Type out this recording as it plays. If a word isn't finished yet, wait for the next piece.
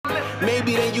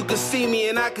Maybe then you can see me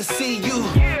and I can see you.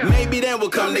 Maybe then we'll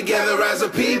come together as a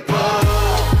people.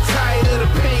 Tired of the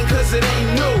pain cause it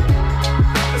ain't new.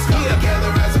 Let's come together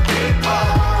as a people.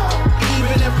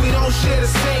 Even if we don't share the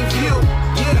same view,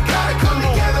 we gotta come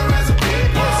together as a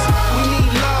people. We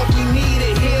need love, we need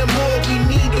to hear more. We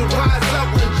need to rise up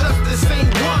when justice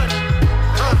ain't won.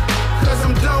 Cause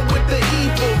I'm done with the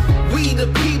evil. We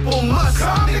the people must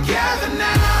come together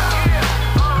now.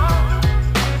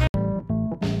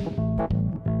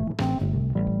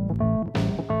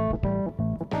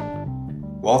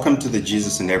 Welcome to the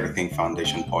Jesus and Everything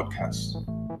Foundation podcast.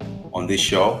 On this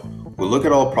show, we look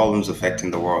at all problems affecting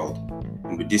the world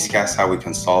and we discuss how we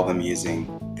can solve them using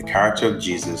the character of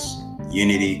Jesus,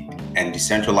 unity, and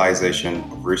decentralization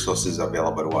of resources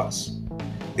available to us.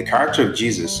 The character of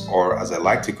Jesus, or as I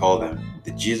like to call them,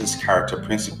 the Jesus character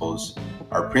principles,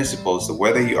 are principles that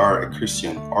whether you are a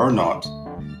Christian or not,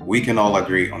 we can all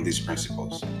agree on these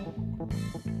principles.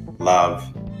 Love,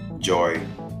 joy,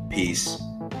 peace,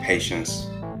 patience,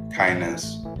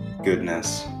 kindness,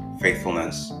 goodness,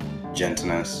 faithfulness,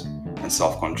 gentleness, and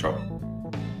self-control.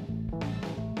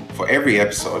 For every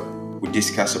episode, we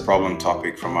discuss a problem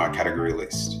topic from our category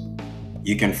list.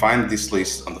 You can find this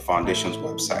list on the Foundation's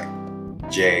website,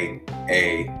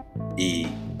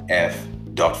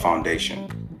 jaef.foundation.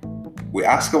 We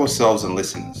ask ourselves and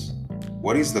listeners,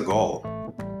 what is the goal?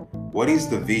 What is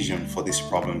the vision for this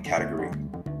problem category?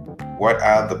 What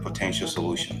are the potential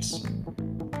solutions?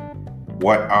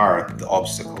 What are the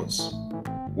obstacles?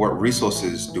 What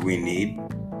resources do we need?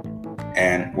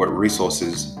 And what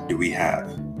resources do we have?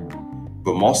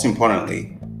 But most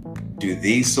importantly, do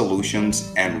these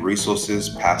solutions and resources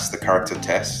pass the character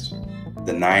test,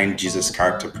 the 9 Jesus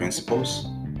character principles?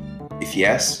 If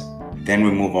yes, then we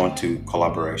move on to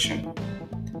collaboration.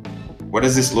 What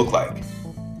does this look like?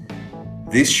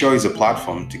 This show is a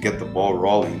platform to get the ball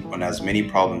rolling on as many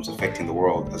problems affecting the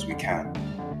world as we can.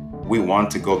 We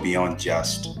want to go beyond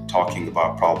just talking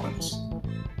about problems.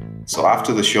 So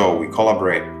after the show, we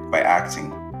collaborate by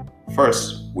acting.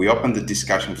 First, we open the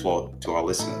discussion floor to our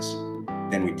listeners.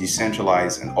 Then we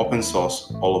decentralize and open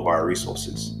source all of our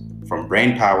resources, from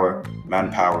brain power,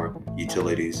 manpower,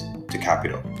 utilities, to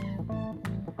capital.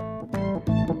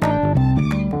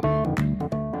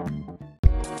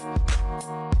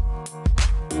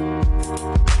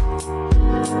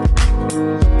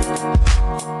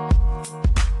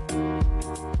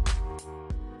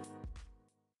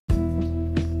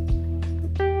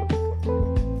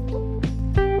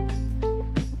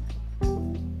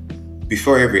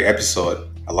 Before every episode,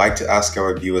 I like to ask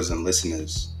our viewers and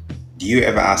listeners, do you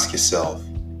ever ask yourself,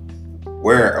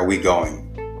 where are we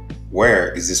going?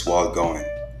 Where is this world going?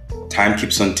 Time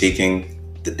keeps on ticking,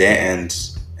 the day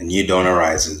ends, a new dawn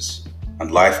arises, and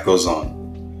life goes on.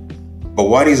 But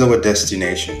what is our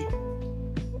destination?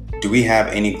 Do we have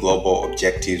any global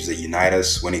objectives that unite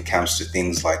us when it comes to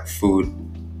things like food,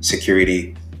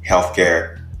 security,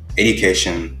 healthcare,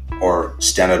 education, or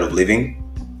standard of living?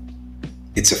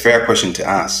 It's a fair question to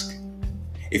ask.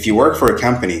 If you work for a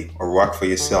company or work for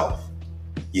yourself,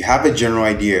 you have a general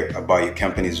idea about your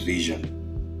company's vision.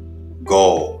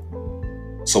 Goal.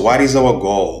 So what is our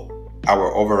goal,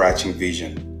 our overarching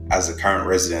vision as the current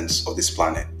residents of this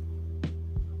planet?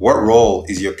 What role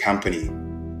is your company,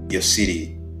 your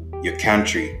city, your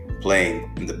country playing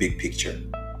in the big picture?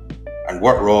 And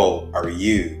what role are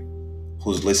you,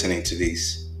 who's listening to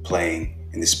this, playing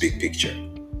in this big picture?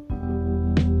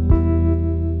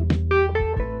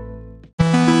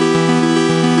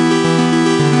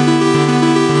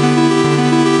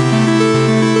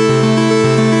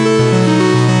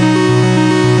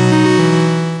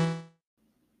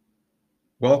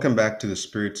 Welcome back to the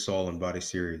Spirit, Soul, and Body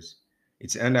series.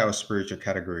 It's and our spiritual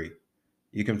category.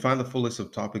 You can find the full list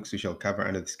of topics we shall cover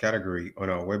under this category on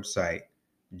our website,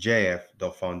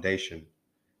 jaef.foundation.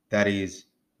 That is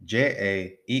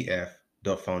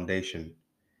jaef.foundation.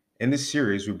 In this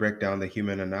series, we break down the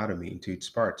human anatomy into its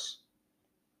parts: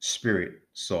 spirit,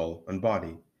 soul, and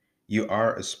body. You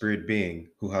are a spirit being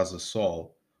who has a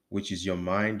soul, which is your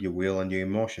mind, your will, and your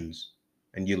emotions,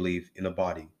 and you live in a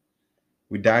body.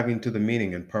 We dive into the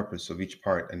meaning and purpose of each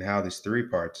part and how these 3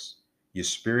 parts, your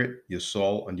spirit, your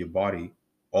soul, and your body,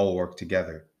 all work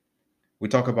together. We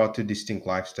talk about 2 distinct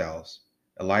lifestyles,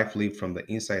 a life lived from the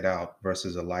inside out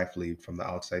versus a life lived from the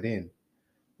outside in.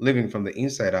 Living from the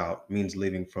inside out means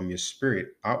living from your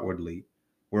spirit outwardly,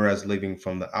 whereas living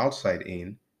from the outside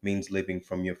in means living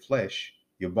from your flesh,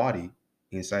 your body,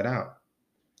 inside out.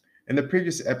 In the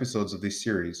previous episodes of this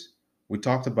series, we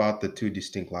talked about the 2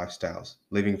 distinct lifestyles,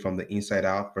 living from the inside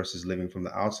out versus living from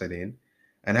the outside in,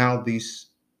 and how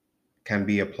these can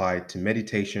be applied to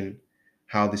meditation,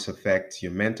 how this affects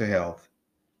your mental health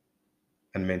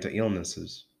and mental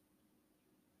illnesses.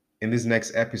 In these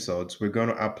next episodes, we're going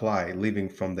to apply living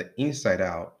from the inside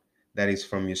out, that is,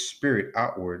 from your spirit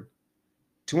outward,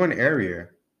 to an area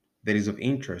that is of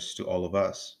interest to all of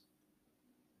us: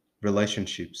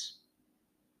 relationships.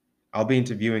 I'll be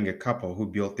interviewing a couple who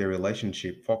built their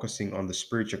relationship focusing on the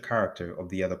spiritual character of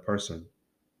the other person.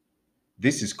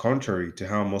 This is contrary to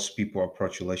how most people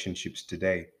approach relationships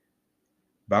today.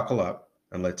 Buckle up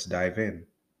and let's dive in.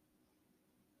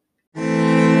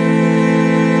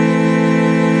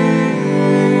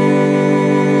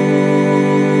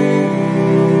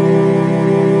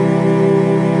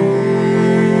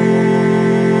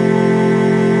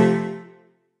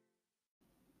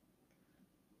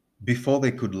 Before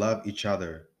they could love each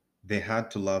other, they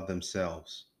had to love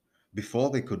themselves. Before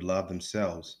they could love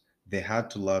themselves, they had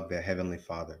to love their Heavenly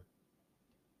Father.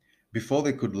 Before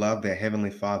they could love their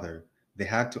Heavenly Father, they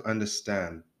had to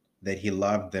understand that He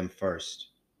loved them first.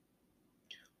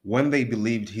 When they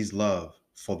believed His love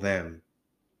for them,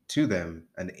 to them,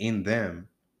 and in them,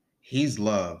 His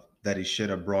love that is shed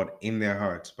abroad in their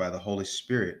hearts by the Holy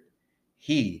Spirit,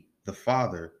 He, the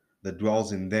Father, that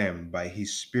dwells in them by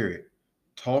His Spirit,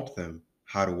 taught them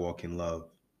how to walk in love.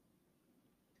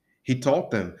 He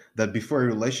taught them that before a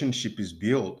relationship is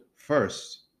built,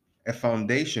 first, a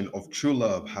foundation of true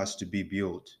love has to be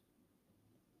built.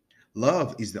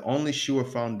 Love is the only sure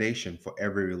foundation for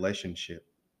every relationship,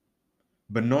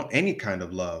 but not any kind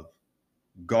of love,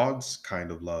 God's kind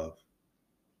of love.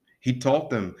 He taught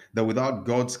them that without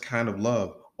God's kind of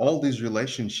love, all these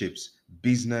relationships,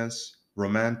 business,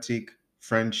 romantic,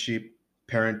 friendship,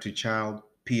 parent to child,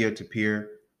 peer to peer,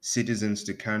 citizens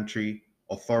to country,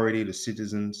 authority to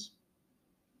citizens,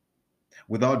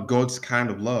 without God's kind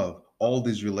of love, all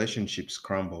these relationships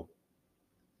crumble.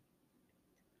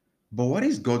 But what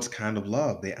is God's kind of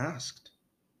love? They asked.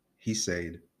 He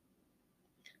said,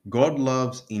 God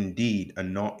loves in deed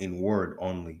and not in word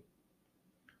only.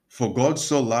 For God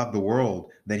so loved the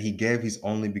world that he gave his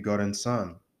only begotten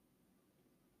Son.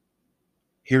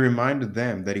 He reminded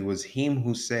them that it was him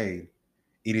who said,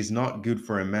 "It is not good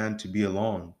for a man to be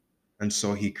alone," and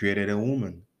so he created a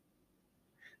woman.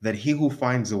 That he who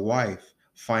finds a wife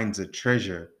finds a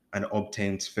treasure and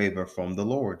obtains favor from the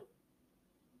Lord.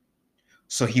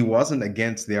 So he wasn't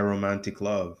against their romantic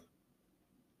love.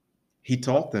 He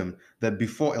taught them that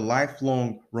before a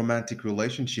lifelong romantic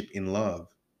relationship in love,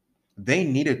 they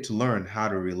needed to learn how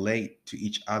to relate to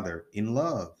each other in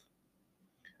love.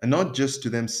 And not just to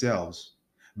themselves,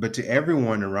 but to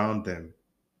everyone around them.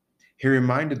 He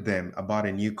reminded them about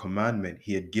a new commandment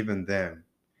he had given them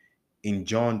in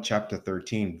John chapter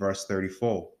 13, verse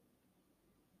 34.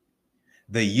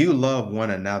 That you love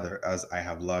one another as I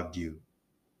have loved you,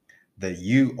 that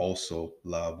you also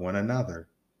love one another.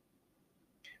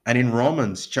 And in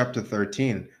Romans chapter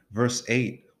 13, verse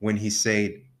 8, when he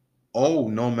said, "Owe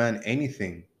no man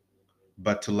anything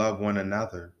but to love one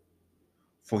another,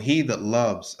 for he that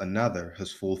loves another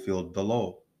has fulfilled the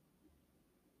law."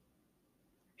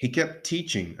 He kept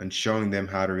teaching and showing them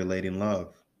how to relate in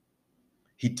love.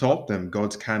 He taught them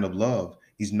God's kind of love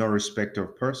is no respecter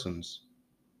of persons.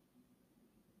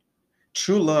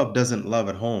 True love doesn't love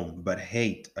at home, but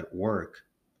hate at work.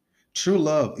 True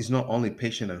love is not only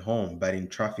patient at home, but in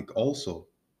traffic also.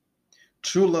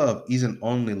 True love isn't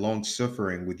only long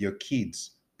suffering with your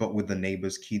kids, but with the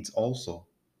neighbor's kids also.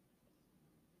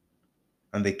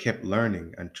 And they kept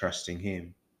learning and trusting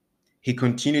him. He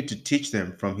continued to teach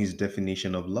them from his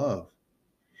definition of love.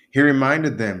 He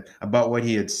reminded them about what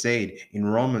he had said in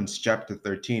Romans chapter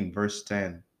 13, verse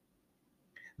 10,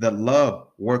 that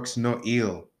love works no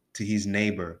ill to his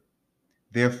neighbor.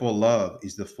 Therefore, love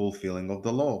is the fulfilling of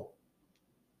the law.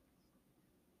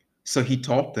 So he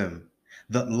taught them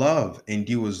that love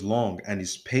endures long and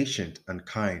is patient and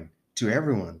kind to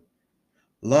everyone.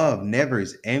 Love never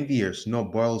is envious nor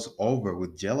boils over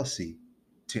with jealousy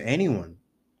to anyone.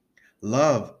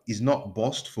 Love is not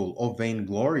boastful or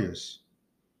vainglorious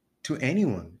to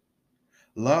anyone.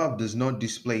 Love does not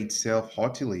display itself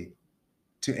haughtily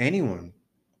to anyone.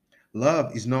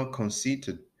 Love is not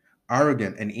conceited,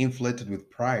 arrogant, and inflated with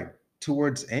pride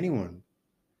towards anyone.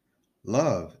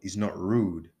 Love is not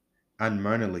rude,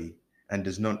 unmannerly, and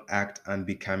does not act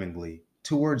unbecomingly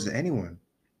towards anyone.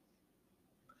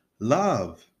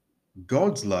 Love,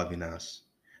 God's love in us,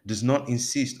 does not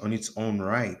insist on its own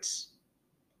rights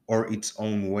or its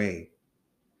own way.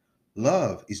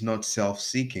 Love is not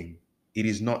self-seeking. It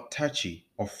is not touchy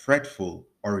or fretful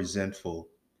or resentful.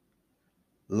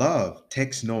 Love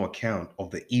takes no account of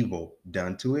the evil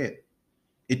done to it.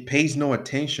 It pays no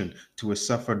attention to a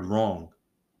suffered wrong.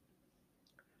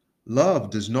 Love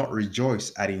does not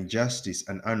rejoice at injustice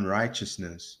and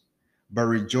unrighteousness, but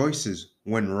rejoices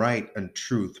when right and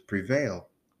truth prevail.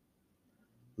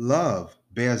 Love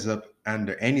bears up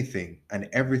under anything and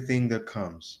everything that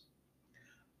comes.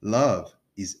 Love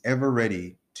is ever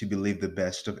ready to believe the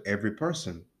best of every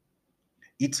person.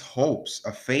 Its hopes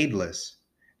are fadeless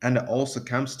under all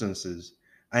circumstances,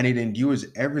 and it endures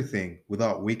everything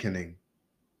without weakening.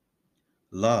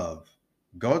 Love,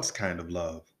 God's kind of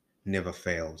love, never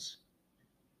fails.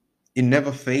 It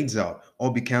never fades out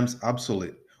or becomes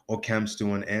obsolete or comes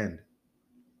to an end.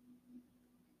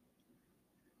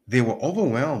 They were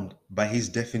overwhelmed by his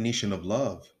definition of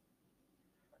love.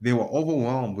 They were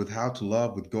overwhelmed with how to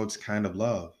love with God's kind of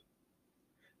love.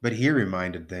 But he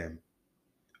reminded them,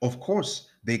 of course,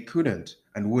 they couldn't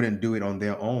and wouldn't do it on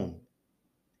their own.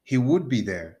 He would be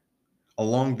there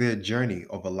along their journey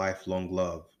of a lifelong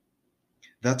love.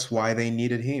 That's why they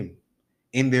needed him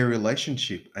in their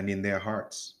relationship and in their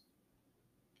hearts,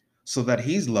 so that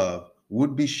his love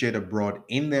would be shed abroad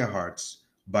in their hearts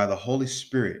by the Holy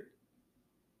Spirit.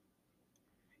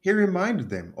 He reminded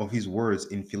them of his words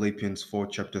in Philippians 4,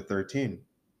 chapter 13,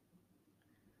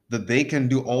 that they can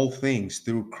do all things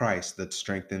through Christ that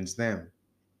strengthens them.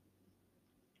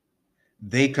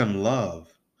 They can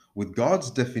love with God's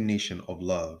definition of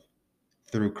love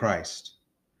through Christ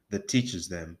that teaches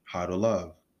them how to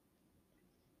love.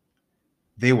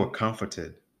 They were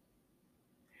comforted.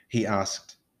 He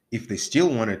asked if they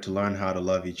still wanted to learn how to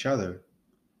love each other.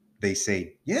 They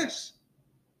said, yes.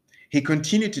 He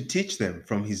continued to teach them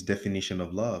from his definition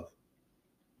of love.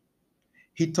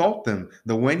 He taught them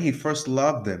that when he first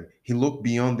loved them, he looked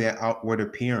beyond their outward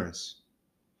appearance,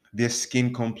 their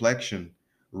skin complexion,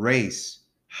 race,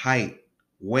 height,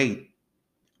 weight,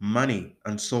 money,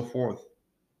 and so forth.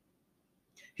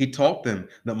 He taught them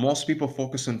that most people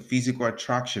focus on physical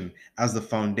attraction as the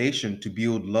foundation to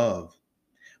build love.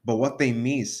 But what they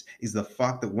miss is the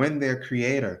fact that when their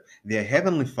Creator, their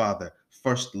Heavenly Father,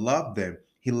 first loved them,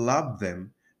 He loved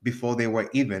them before they were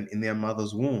even in their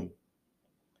mother's womb.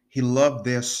 He loved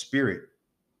their spirit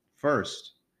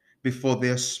first, before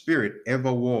their spirit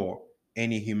ever wore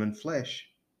any human flesh.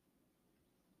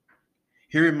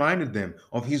 He reminded them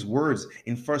of His words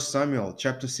in 1 Samuel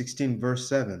chapter 16, verse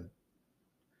 7.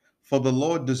 For the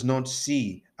Lord does not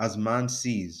see as man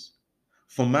sees.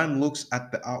 For man looks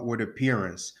at the outward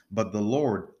appearance, but the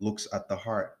Lord looks at the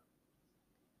heart.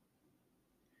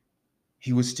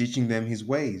 He was teaching them his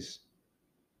ways,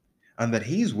 and that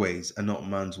his ways are not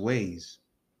man's ways.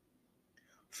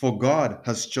 For God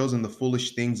has chosen the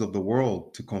foolish things of the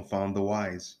world to confound the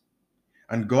wise,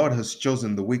 and God has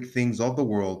chosen the weak things of the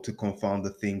world to confound the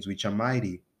things which are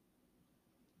mighty.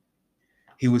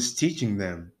 He was teaching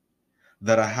them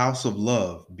that a house of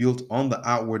love built on the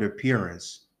outward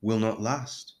appearance will not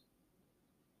last.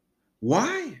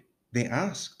 Why? They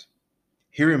asked.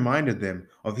 He reminded them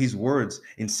of his words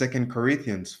in 2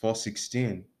 Corinthians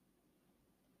 4:16.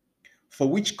 For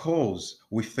which cause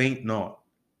we faint not,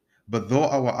 but though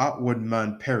our outward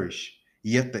man perish,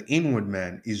 yet the inward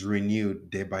man is renewed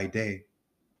day by day.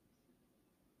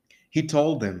 He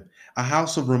told them a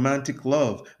house of romantic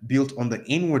love built on the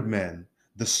inward man,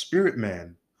 the spirit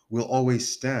man, will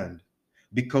always stand,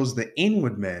 because the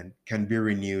inward man can be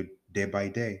renewed day by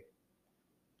day.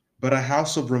 But a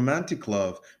house of romantic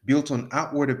love built on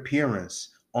outward appearance,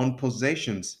 on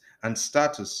possessions and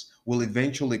status will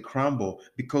eventually crumble,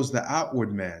 because the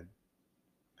outward man,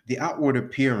 the outward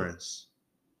appearance,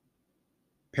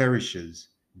 perishes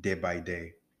day by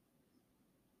day.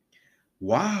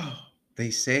 Wow,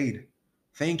 they said.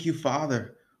 Thank you,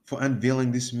 Father, for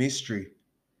unveiling this mystery.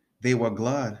 They were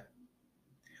glad.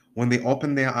 When they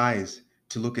opened their eyes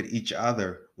to look at each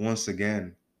other once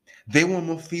again, they were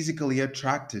more physically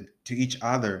attracted to each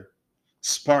other.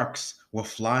 Sparks were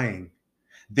flying.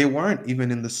 They weren't even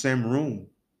in the same room.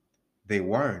 They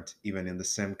weren't even in the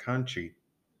same country.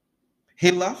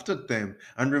 He laughed at them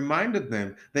and reminded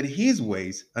them that his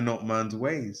ways are not man's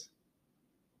ways.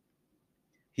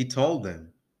 He told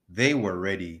them they were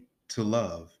ready to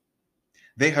love.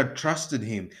 They had trusted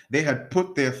him. They had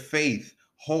put their faith,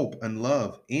 hope, and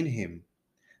love in him.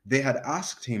 They had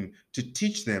asked him to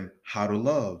teach them how to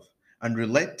love and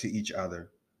relate to each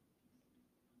other.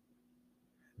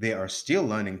 They are still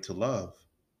learning to love,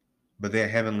 but their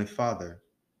Heavenly Father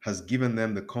has given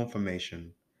them the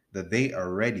confirmation that they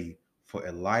are ready for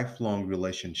a lifelong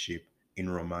relationship in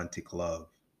romantic love.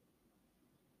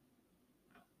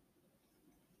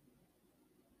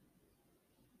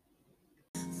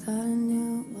 Thought I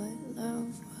knew what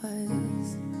love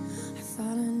was. I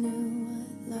thought I knew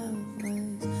what love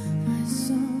was. But it's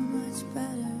so much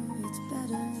better, it's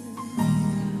better.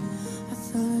 I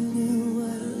thought I knew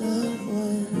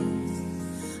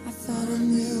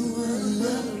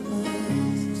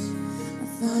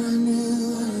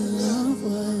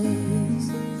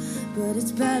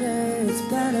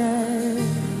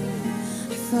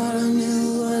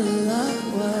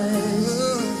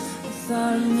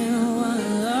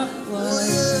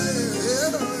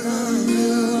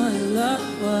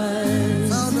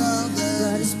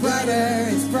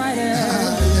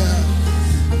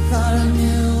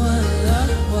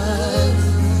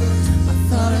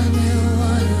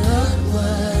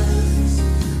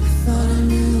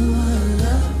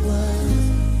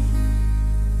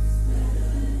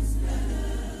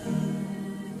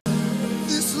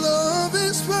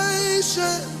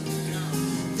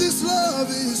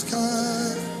is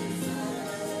kind.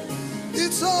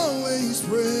 It's always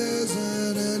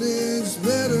present and it's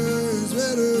better, it's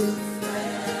better.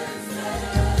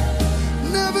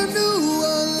 Never knew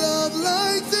a love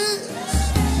like this.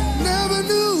 Never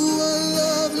knew a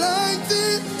love like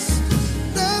this.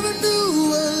 Never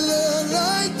knew a love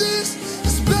like this.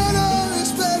 It's better,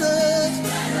 it's better.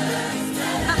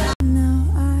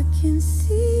 Now I can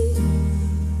see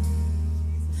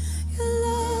your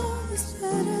love is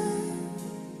better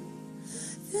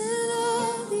than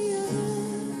all the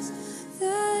others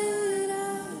that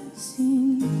I've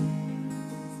seen.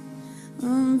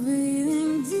 I'm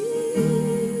breathing deep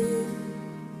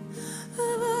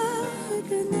of your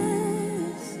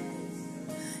goodness,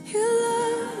 your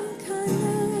love and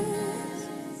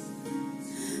kindness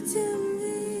to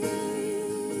me.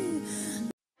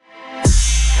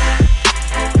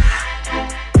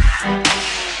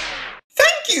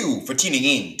 Thank you for tuning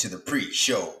in to the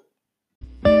pre-show.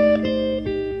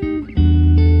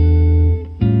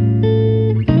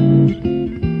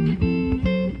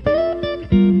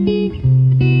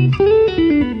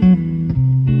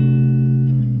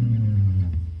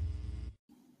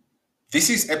 This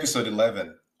is episode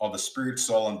 11 of the Spirit,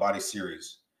 Soul, and Body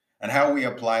series, and how we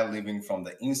apply living from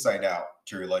the inside out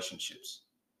to relationships.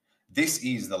 This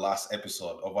is the last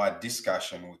episode of our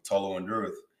discussion with Tolu and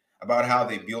Ruth about how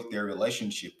they built their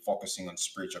relationship focusing on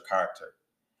spiritual character.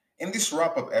 In this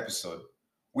wrap-up episode,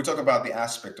 we talk about the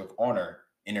aspect of honor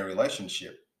in a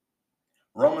relationship.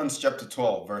 Romans chapter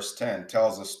 12, verse 10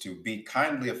 tells us to be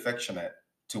kindly affectionate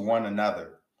to one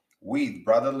another with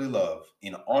brotherly love,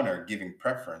 in honor, giving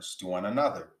preference to one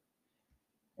another.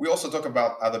 We also talk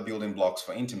about other building blocks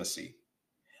for intimacy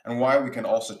and why we can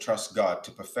also trust God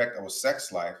to perfect our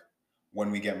sex life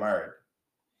when we get married.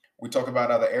 We talk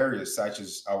about other areas such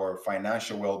as our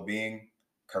financial well-being,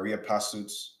 career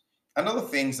pursuits, and other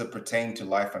things that pertain to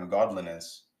life and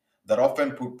godliness that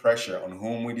often put pressure on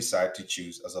whom we decide to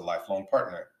choose as a lifelong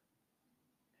partner.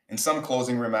 In some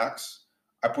closing remarks,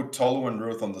 I put Tolu and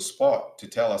Ruth on the spot to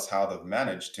tell us how they've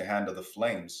managed to handle the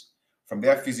flames from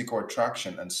their physical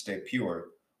attraction and stay pure,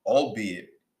 albeit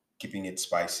keeping it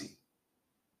spicy.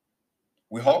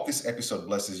 We hope this episode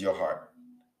blesses your heart.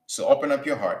 So open up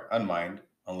your heart and mind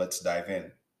and let's dive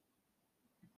in.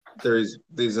 There's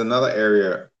another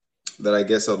area that I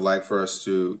guess I'd like for us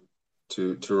to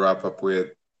wrap up with,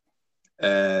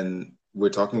 and we're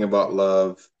talking about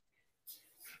love,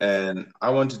 and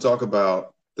I want to talk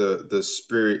about the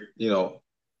spirit,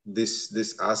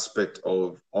 this aspect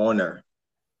of honor,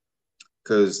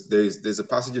 because there's a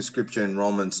passage of scripture in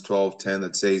Romans 12:10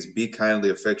 that says, "Be kindly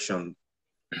affectioned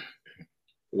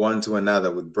one to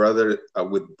another with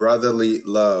brotherly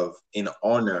love, in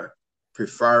honor,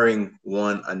 preferring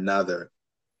one another."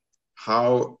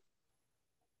 How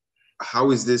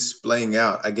is this playing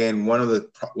out? Again, one of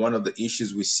the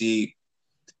issues we see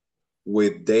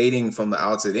with dating from the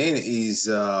outside in is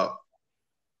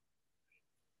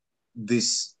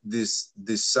this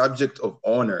subject of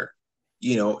honor,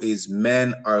 is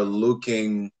men are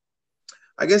looking,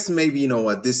 I guess maybe,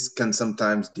 this can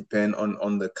sometimes depend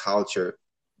on the culture,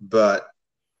 but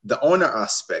the honor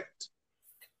aspect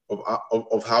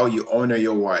of how you honor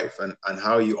your wife and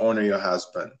how you honor your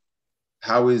husband,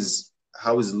 how is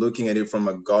looking at it from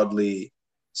a godly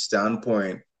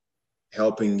standpoint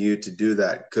helping you to do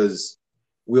that? Because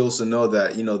we also know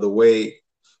that, the way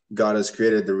God has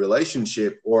created the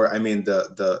relationship, or I mean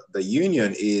the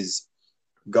union, is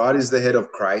God is the head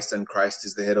of Christ and Christ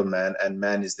is the head of man and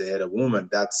man is the head of woman.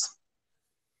 That's,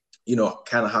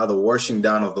 kind of how the washing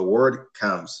down of the word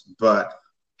comes. But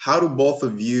how do both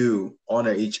of you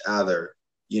honor each other,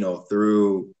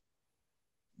 through,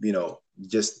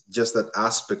 just that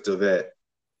aspect of it?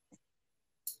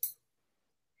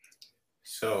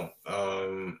 So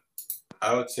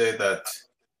I would say that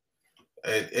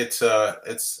it's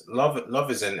love.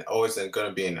 Love isn't always going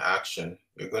to be in action.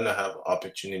 You're going to have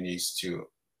opportunities to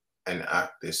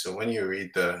enact this. So when you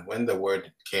read when the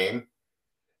word came,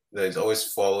 there's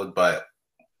always followed by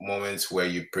moments where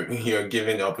you're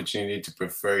given the opportunity to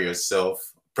prefer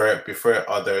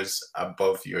others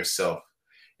above yourself.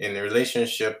 In a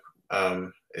relationship, I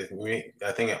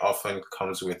think it often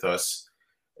comes with us.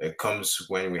 It comes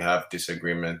when we have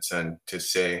disagreements, and to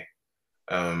say,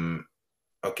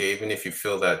 okay, even if you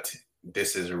feel that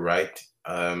this is right,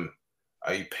 are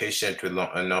you patient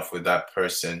enough with that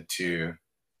person to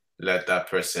let that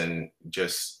person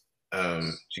just,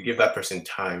 to give that person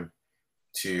time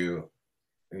to,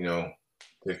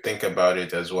 to think about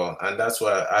it as well? And that's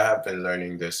why I have been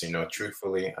learning this,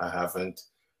 truthfully. I haven't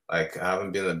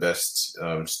been the best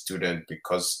student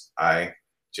because I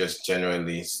just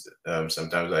genuinely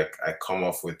sometimes like I come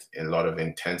off with a lot of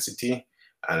intensity,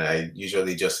 and I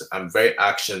usually just I'm very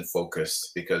action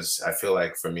focused because I feel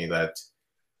like for me that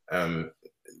um,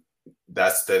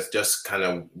 that's just kind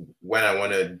of when I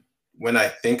want to when I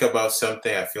think about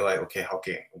something, I feel like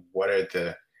okay, what are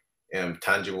the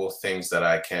tangible things that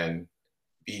I can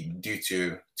be do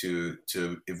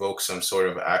to evoke some sort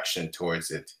of action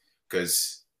towards it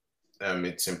because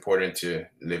it's important to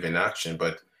live in action,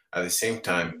 but at the same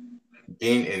time,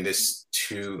 being in this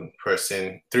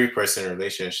three-person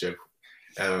relationship,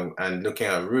 and looking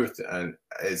at Ruth, and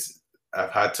is I've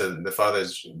had to the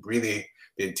father's really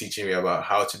been teaching me about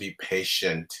how to be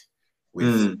patient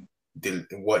with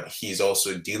what he's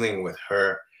also dealing with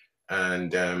her,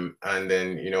 and then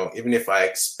even if I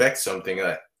expect something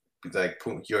like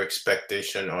put your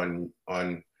expectation on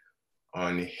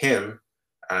him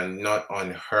and not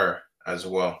on her as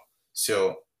well.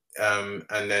 So and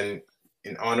then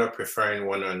in honor preferring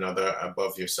one another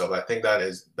above yourself. I think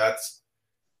that's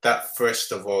that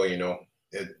first of all,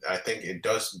 I think it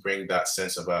does bring that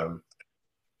sense of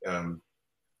um,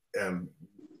 um,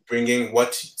 bringing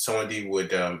what somebody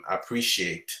would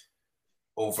appreciate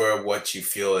over what you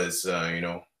feel is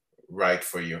right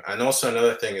for you. And also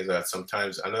another thing is that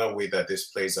sometimes another way that this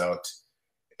plays out,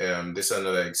 this is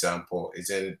another example, is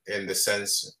in the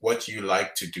sense what you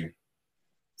like to do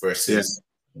versus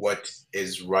what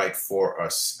is right for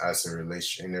us as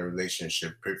in a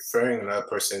relationship. Preferring another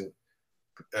person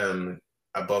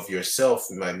above yourself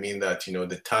might mean that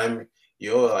the time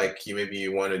maybe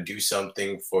you want to do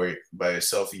something by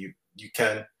yourself, you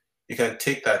can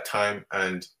take that time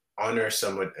and honor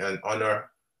someone and honor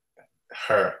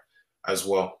her as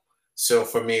well. So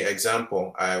for me,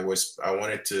 example, I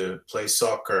wanted to play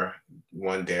soccer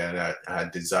one day, and I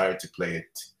had desire to play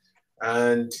it,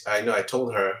 and I know I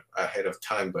told her ahead of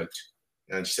time,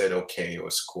 and she said okay, it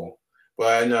was cool.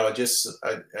 But I know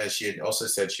and she had also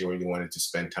said she really wanted to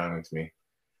spend time with me,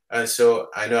 and so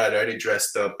I know I'd already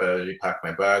dressed up, already packed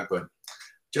my bag, but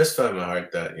just felt in my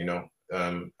heart that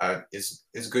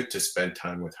it's good to spend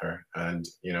time with her, and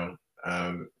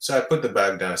so I put the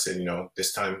bag down. I said,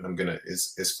 this time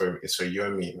it's for you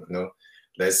and me.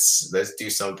 Let's do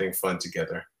something fun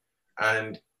together,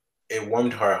 and it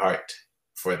warmed her heart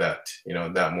for that.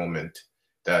 That moment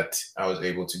that I was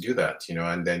able to do that.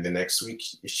 And then the next week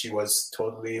she was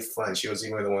totally fine. She was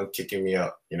even the one kicking me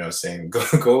out. Saying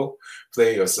go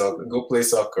play your soccer, go play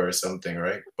soccer or something,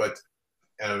 right? But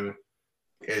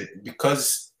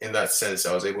because in that sense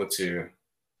I was able to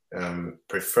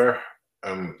prefer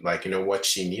what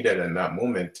she needed in that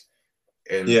moment,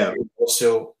 and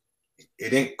also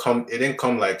it didn't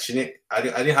come like I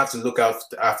didn't have to look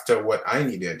after what I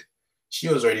needed. She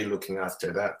was already looking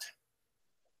after that,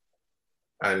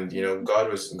 and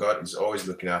God is always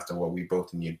looking after what we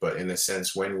both need. But in a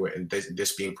sense, when we're in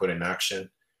this being put in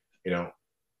action,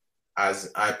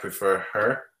 as I prefer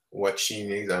her, what she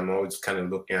needs, I'm always kind of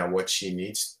looking at what she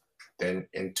needs. Then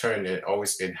in turn, it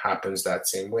happens that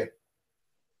same way.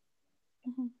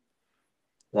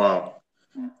 Wow.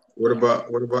 What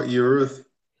about you, Ruth?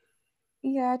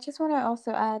 Yeah, I just want to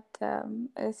also add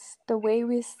is the way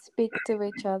we speak to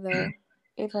each other,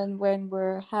 even when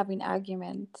we're having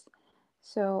arguments.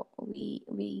 So we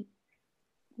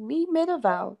made a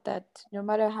vow that no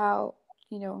matter how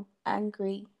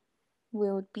angry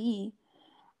we would be,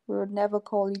 we would never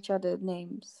call each other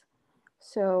names.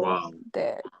 So Wow.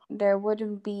 there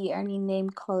wouldn't be any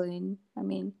name calling. I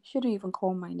mean, shouldn't even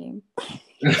call my name.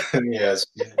 Yes,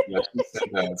 she said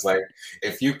that. It's like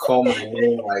if you call my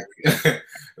name, like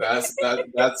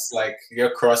that's like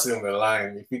you're crossing the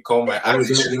line. If you call my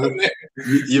actual name,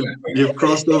 You've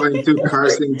crossed over into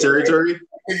cursing territory.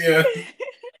 yeah.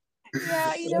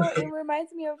 Yeah, it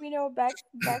reminds me of back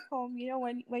home.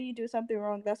 When you do something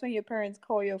wrong, that's when your parents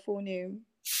call your full name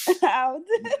out.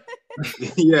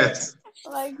 Yes.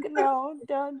 Like, no,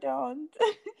 don't.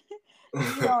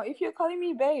 If you're calling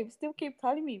me babe, still keep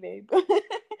calling me babe.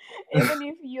 Even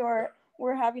if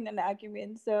we're having an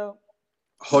argument. So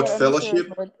Hot but on a serious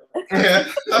fellowship.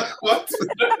 note, What?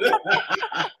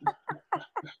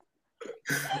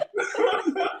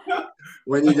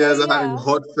 When you guys but are having yeah.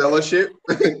 hot fellowship.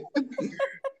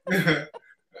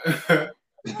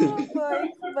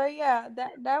 But yeah,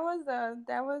 that was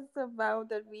a vow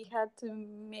that we had to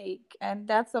make, and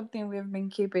that's something we've been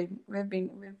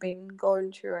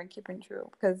going through and keeping true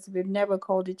because we've never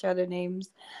called each other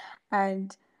names.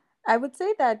 And I would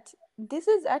say that this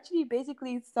is actually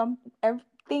basically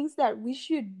things that we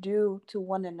should do to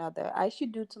one another. I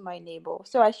should do to my neighbor.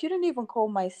 So I shouldn't even call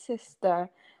my sister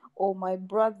or my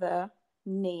brother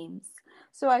names.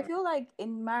 So I feel like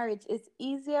in marriage, it's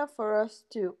easier for us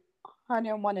to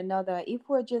honor one another if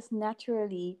we're just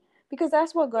naturally, because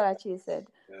that's what God actually said.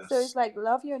 So it's Yes. like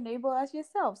love your neighbor as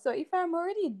yourself. So if I'm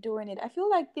already doing it, I feel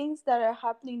like things that are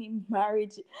happening in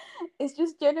marriage, it's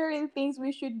just generally things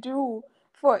we should do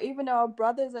for even our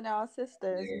brothers and our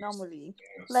sisters Yes. normally.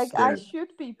 Like Yes. I Yeah.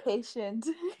 should be patient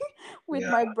with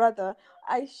Yeah. my brother.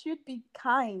 I should be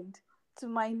kind to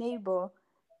my neighbor,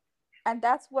 and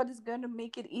that's what is going to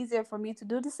make it easier for me to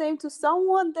do the same to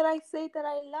someone that I say that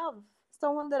I love,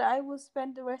 someone that I will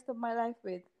spend the rest of my life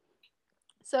with.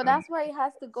 So Um, that's why it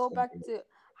has to go back to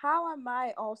how am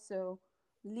I also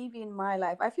living my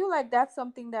life. I feel like that's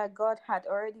something that God had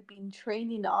already been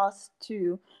training us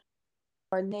to,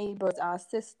 our neighbors, our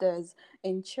sisters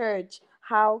in church.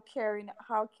 How caring,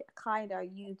 how kind are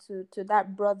you to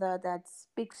that brother that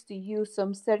speaks to you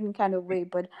some certain kind of way,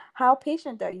 but how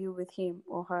patient are you with him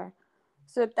or her?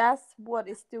 So that's what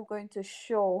is still going to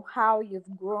show how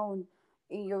you've grown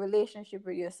in your relationship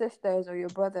with your sisters or your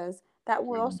brothers. That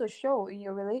will mm, also show in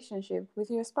your relationship with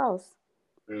your spouse.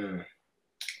 mm,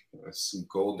 that's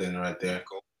golden right there.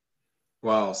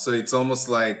 Wow. So it's almost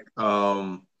like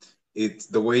it's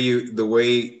the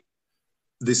way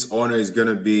this honor is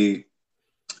gonna be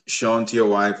shown to your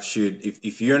wife should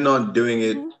if you're not doing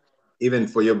it Hmm. even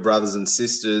for your brothers and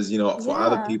sisters, for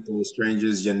other Yeah, people,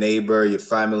 strangers, your neighbor, your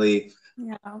family,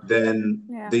 yeah, then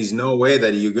yeah. there's no way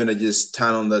that you're gonna just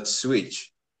turn on that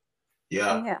switch.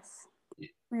 Yeah. Yes,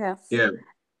 yes. Yeah.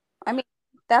 I mean,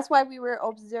 that's why we were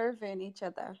observing each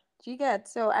other. Do you get?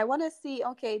 So I want to see,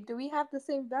 okay, do we have the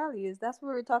same values? That's what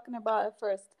we were talking about at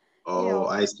first. Oh,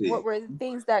 I What see. were the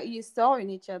things that you saw in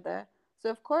each other? So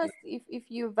of course, if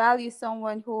you value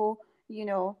someone who,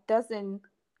 doesn't,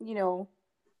 you know,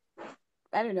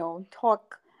 I don't know,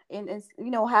 talk and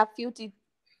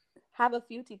have a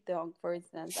filthy tongue, for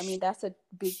instance. I mean, that's a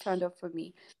big turn off for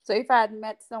me. So if I had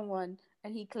met someone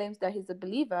and he claims that he's a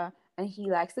believer and he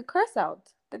likes to curse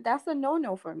out, that's a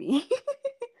no-no for me.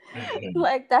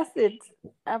 Like that's it.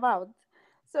 About.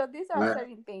 So these are I,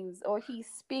 certain things, or he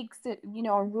speaks,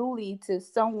 unruly to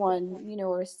someone,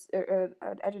 or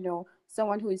I don't know,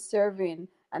 someone who is serving,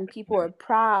 and people are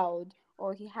proud,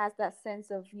 or he has that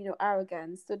sense of,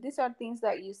 arrogance. So these are things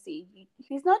that you see.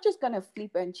 He's not just gonna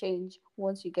flip and change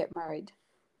once you get married.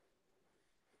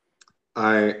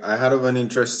 I had of an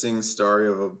interesting story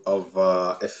of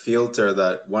a filter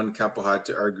that one couple had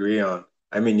to agree on.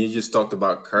 I mean, you just talked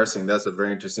about cursing. That's a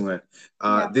very interesting one.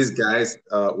 Yeah. These guys,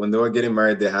 when they were getting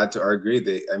married, they had to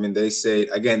agree. I mean, they say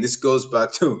again. This goes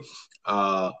back to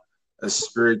uh, a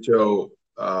spiritual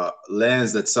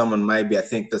lens that someone might be. I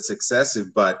think that's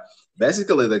excessive, but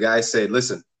basically, the guy said,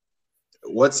 "Listen,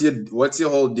 what's your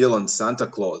whole deal on Santa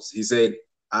Claus?" He said,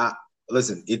 "Ah,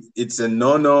 listen, it's a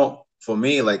no for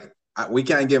me. Like we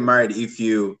can't get married if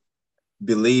you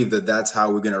believe that that's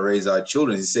how we're gonna raise our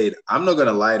children." He said, "I'm not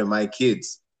gonna lie to my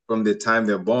kids from the time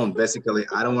they're born. Basically,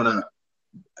 I don't want to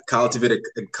cultivate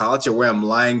a culture where I'm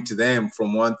lying to them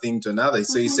from one thing to another."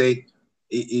 So he Hmm. said,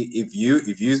 if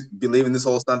you believe in this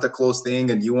whole Santa Claus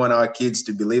thing and you want our kids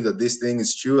to believe that this thing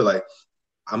is true, like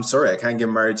I'm sorry, I can't get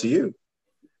married to you.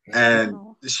 And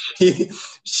Oh.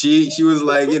 she was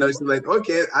like, she's like,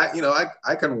 okay,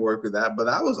 I can work with that. But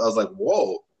I was like,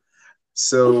 whoa.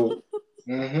 So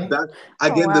Mm-hmm. that Oh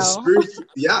again,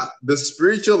 wow. the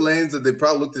spiritual lens that they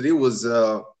probably looked at it was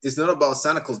it's not about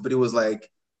Santa Claus, but it was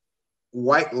like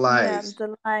white Yeah, lies.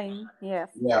 the line. Yes,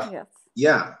 Yeah. yes.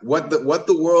 Yeah, what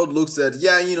the world looks at.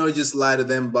 Yeah, just lie to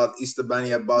them about Easter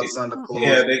Bunny, about Santa Yeah,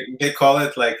 Claus. Mm-mm. they call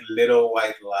it like little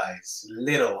white lies.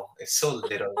 Little. It's so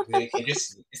little. You can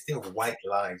just it's still white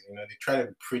lies, they try to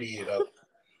pretty it up.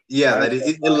 Yeah, White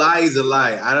that a lie is a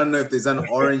lie. I don't know if there's an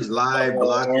orange lie,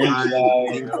 black orange lie, lie,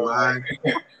 pink lie.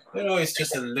 it's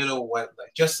just a little white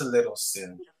lie, just a little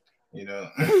sin, you know.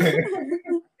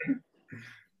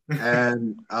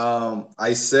 And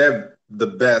I saved the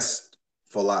best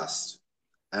for last,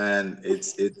 and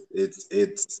it's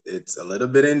a little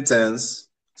bit intense,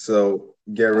 so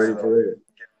get ready Oh. for it.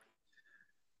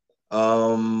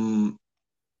 Um,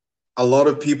 a lot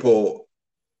of people,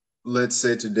 let's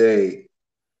say today,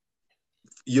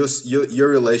 your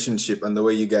relationship and the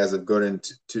way you guys have gotten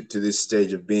to this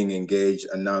stage of being engaged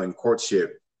and now in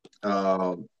courtship,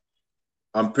 um,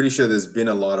 I'm pretty sure there's been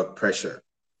a lot of pressure.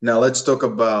 Now let's talk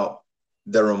about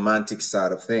the romantic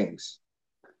side of things.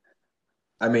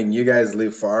 I mean, you guys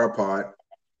live far apart.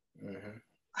 Hmm.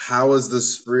 How is the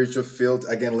spiritual field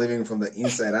again living from the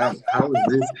inside out? How is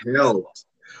this helped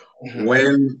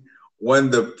when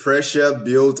the pressure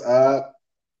built up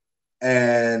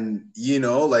and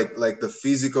like the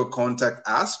physical contact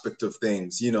aspect of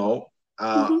things,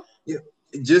 uh Hmm. yeah,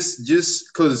 just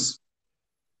because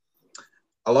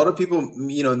a lot of people,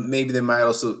 maybe they might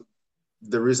also,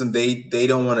 the reason they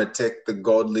don't want to take the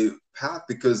godly path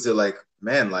because they're like,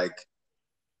 man, like,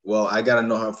 well, I gotta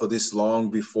know her for this long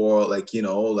before, like,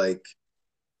 like,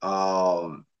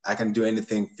 I can do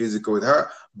anything physical with her.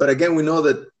 But again, we know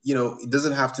that, it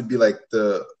doesn't have to be like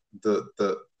the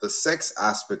sex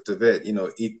aspect of it.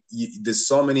 There's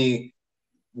so many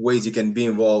ways you can be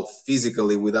involved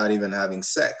physically without even having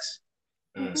sex.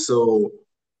 Mm. So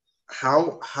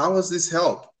how has this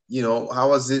helped?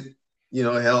 How has it,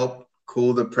 help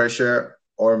cool the pressure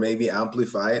or maybe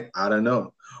amplify it? I don't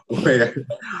know. Where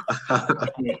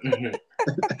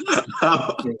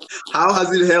how, how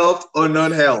has it helped or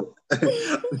not helped?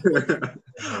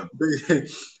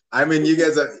 I mean, you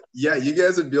guys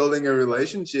are building a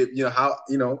relationship. How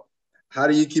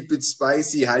do you keep it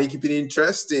spicy? How do you keep it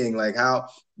interesting? Like how,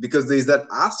 because there's that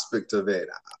aspect of it.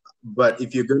 But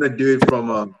if you're gonna do it from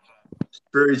a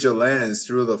spiritual lens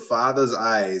through the Father's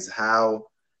eyes, how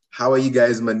are you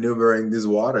guys maneuvering these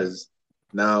waters?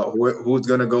 Now, who's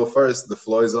gonna go first? The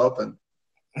floor is open.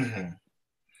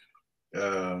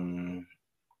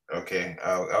 Okay,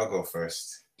 I'll go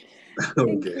first.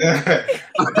 Okay.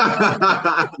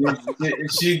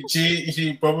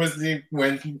 she purposely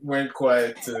went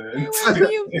quiet to, I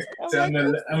want you. so I'm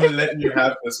gonna let you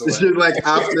have this She's one. like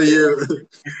after you.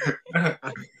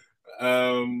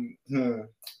 I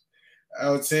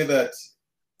would say that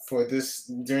for this,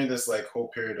 during this like whole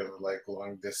period of like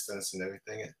long distance and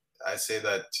everything, I say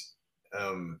that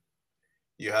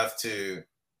you have to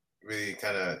really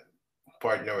kind of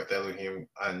partner with Elohim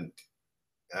and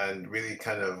really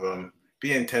kind of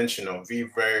be intentional, be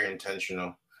very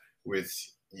intentional with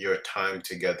your time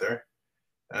together.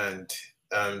 And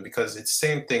because it's the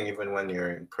same thing even when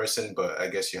you're in person, but I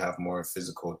guess you have more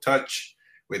physical touch.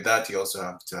 With that, you also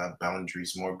have to have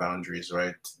boundaries, more boundaries,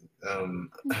 right?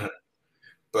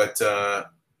 But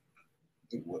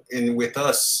with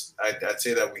us, I'd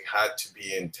say that we had to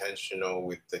be intentional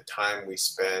with the time we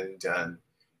spend, and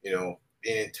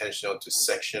being intentional to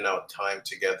section out time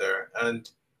together, and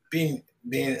being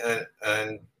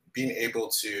able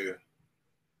to.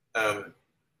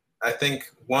 I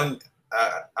think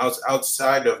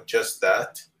outside of just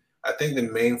that, I think the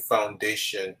main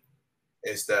foundation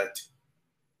is that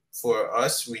for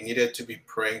us, we needed to be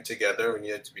praying together. We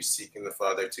needed to be seeking the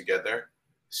Father together,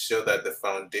 so that the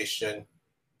foundation,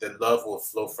 the love will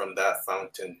flow from that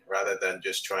fountain rather than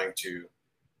just trying to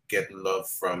get love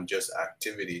from just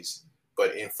activities.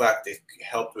 But in fact, it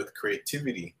helped with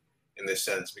creativity in this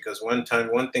sense, because one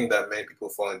thing that many people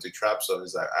fall into traps of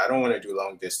is like, I don't want to do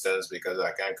long distance because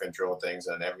I can't control things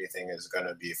and everything is going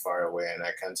to be far away and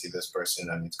I can't see this person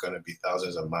and it's going to be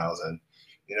thousands of miles, and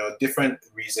different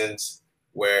reasons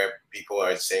where people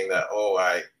are saying that, oh,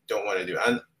 I don't want to do.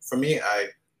 And for me, I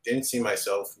didn't see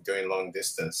myself doing long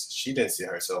distance. She didn't see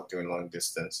herself doing long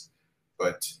distance.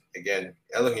 But again,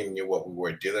 Elohim knew what we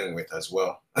were dealing with as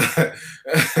well.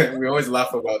 We always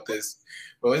laugh about this,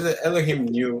 but Elohim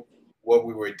knew what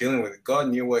we were dealing with. God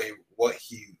knew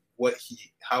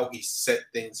how he set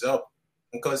things up,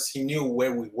 because he knew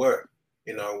where we were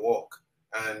in our walk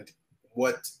and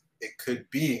what it could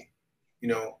be.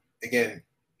 Again,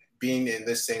 being in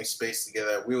the same space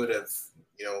together, we would have,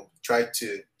 tried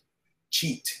to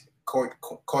cheat,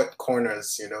 cut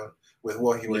corners, with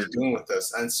what he was doing with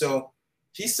us. And so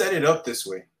he set it up this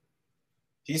way.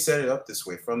 He set it up this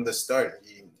way from the start.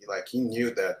 He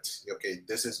knew that, okay,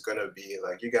 this is gonna be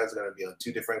like, you guys are gonna be on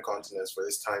two different continents for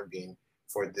this time being,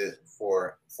 for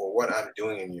what I'm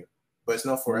doing in you. But it's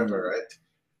not forever, right?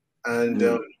 And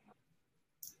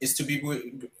it's to be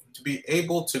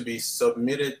able to be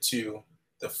submitted to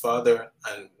the Father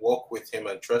and walk with him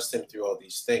and trust him through all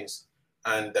these things.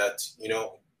 And that,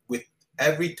 with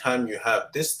every time you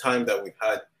have, this time that we've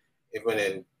had,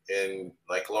 even in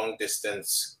like long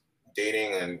distance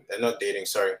dating and not dating,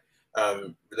 sorry,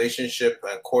 relationship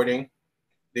and courting,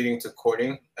 leading to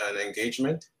courting and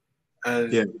engagement.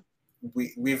 And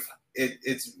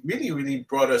it's really, really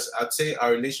brought us, I'd say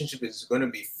our relationship is going to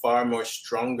be far more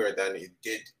stronger than it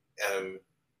did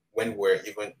when we're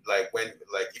even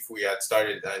if we had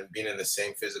started and been in the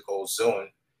same physical zone,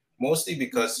 mostly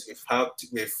because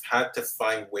we've had to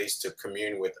find ways to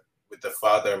commune with the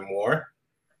Father more,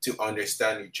 to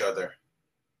understand each other.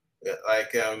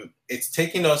 It's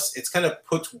taken us, it's kind of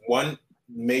put one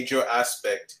major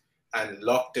aspect and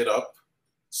locked it up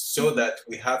so that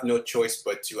we have no choice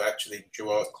but to actually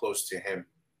draw close to him.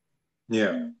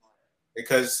 Yeah.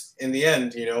 Because in the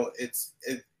end,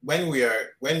 one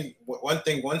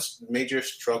major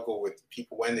struggle with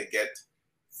people when they get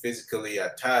physically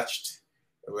attached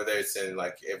whether it's in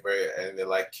like and they're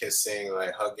like kissing,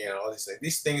 like hugging, and all these things.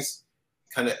 These things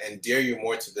kind of endear you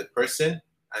more to the person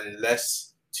and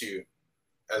less to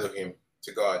Elohim,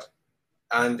 to God.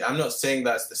 And I'm not saying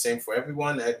that's the same for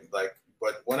everyone,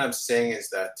 but what I'm saying is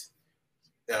that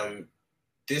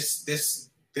this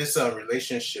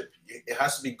relationship, it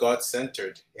has to be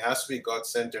God-centered. It has to be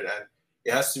God-centered, and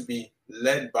it has to be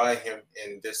led by Him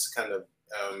in this kind of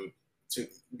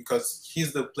because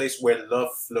He's the place where love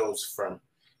flows from.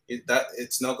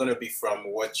 It's not going to be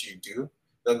from what you do.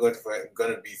 Not going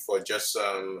to be for just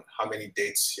how many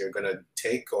dates you're going to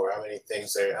take, or how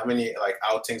many like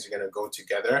outings you're going to go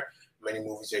together, how many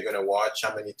movies you're going to watch,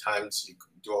 how many times you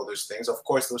do all those things. Of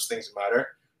course, those things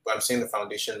matter, but I'm saying the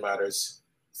foundation matters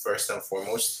first and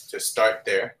foremost, to start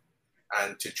there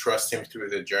and to trust Him through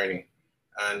the journey.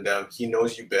 And He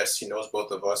knows you best. He knows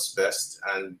both of us best.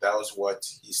 And that was what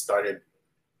He started,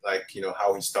 like,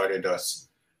 how He started us.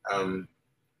 We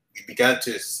began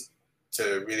to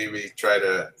really, really try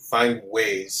to find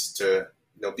ways to,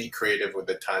 be creative with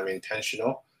the time,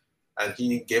 intentional. And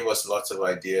He gave us lots of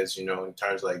ideas, in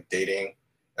terms like dating.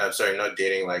 Sorry, not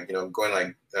dating, like, going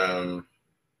like,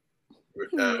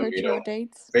 Virtual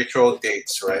dates. Virtual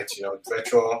dates, right?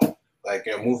 Virtual, like,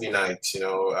 movie nights,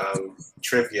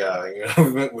 trivia.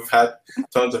 We've had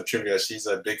tons of trivia. She's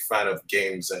a big fan of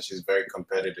games, and she's very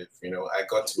competitive. I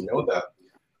got to know that.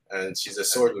 And she's a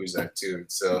sore loser too.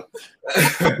 So,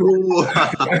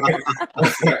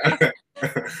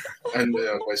 and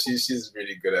but she's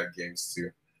really good at games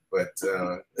too. But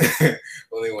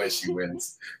only when she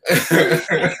wins.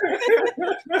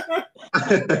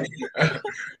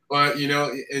 But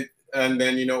and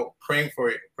then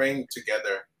praying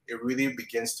together, it really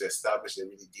begins to establish a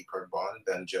really deeper bond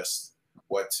than just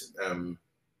what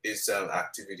these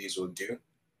activities will do.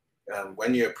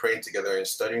 When you're praying together and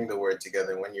studying the word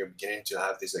together, when you're beginning to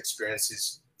have these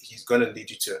experiences, He's going to lead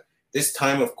you to this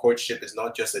time of courtship. Is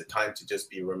not just a time to just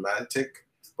be romantic,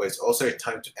 but it's also a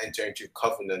time to enter into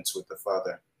covenants with the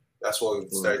Father. That's what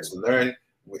we've started to learn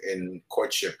in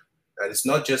courtship. That it's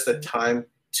not just a time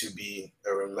to be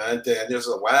a romantic and there's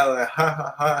a while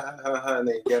and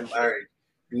then get married.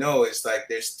 No, it's like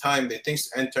there's time, there are things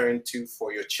to enter into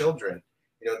for your children.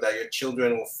 That your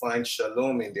children will find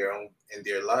shalom in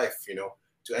their life,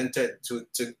 to enter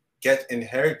to get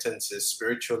inheritances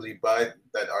spiritually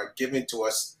that are given to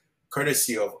us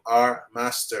courtesy of our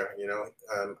Master,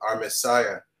 our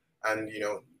Messiah, and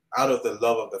out of the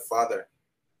love of the Father.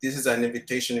 This is an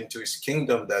invitation into His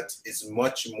kingdom that is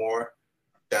much more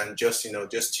than just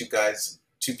just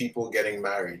two people getting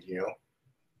married,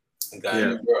 a guy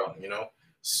and a girl,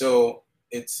 So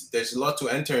there's a lot to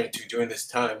enter into during this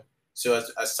time. So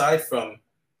aside from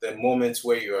the moments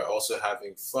where you are also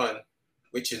having fun,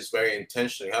 which is very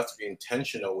intentional, you have to be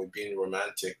intentional with being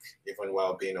romantic even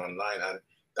while being online. And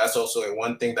that's also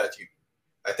one thing that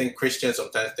I think Christians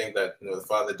sometimes think that the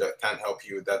Father can't help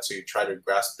you with that, so you try to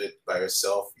grasp it by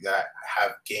yourself. Yeah,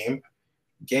 have game.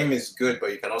 Game is good,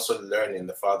 but you can also learn in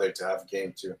the Father to have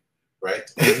game too, right?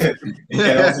 He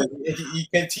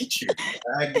can teach you.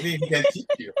 I believe He can teach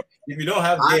you. If you don't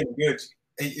have game, good.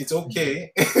 It's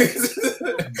okay.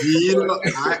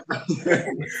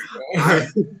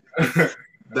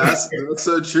 That's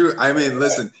so true. I mean,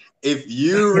 listen, if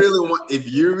you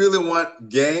really want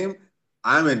game,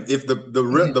 I mean, if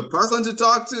the person to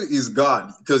talk to is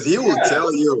God, because He will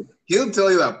tell you,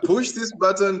 that push this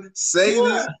button, say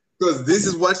this, because this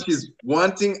is what she's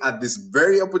wanting at this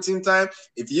very opportune time.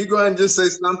 If you go and just say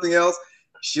something else,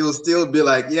 she'll still be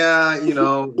like, yeah,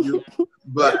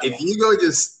 but if you go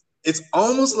it's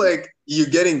almost like you're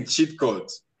getting cheat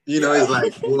codes. It's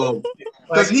like, well,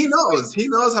 because he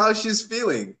knows how she's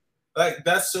feeling. Like,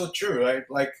 that's so true, right?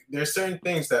 Like, there's certain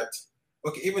things that,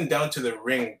 okay, even down to the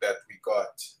ring that we got,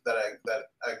 that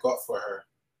I got for her.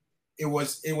 It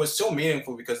was so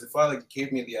meaningful because the Father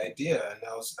gave me the idea, and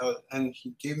and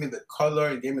He gave me the color,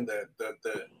 He gave me the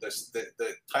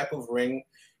type of ring.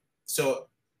 So,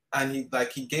 and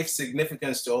He gave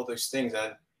significance to all those things.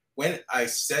 And when I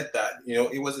said that,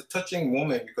 it was a touching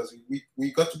moment because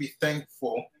we got to be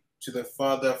thankful to the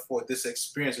Father for this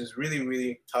experience. It's really,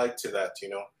 really tied to that.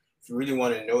 If you really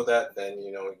want to know that, then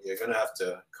you're gonna have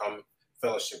to come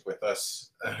fellowship with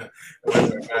us when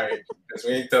we're married, because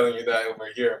we ain't telling you that over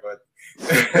here. But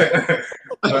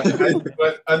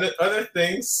other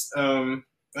things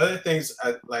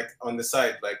like on the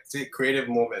side, like say creative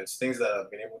moments, things that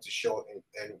I've been able to show in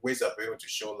ways I've been able to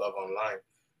show love online.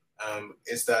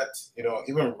 Is that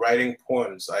even writing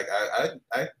poems, like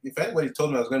I if anybody told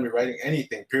me I was going to be writing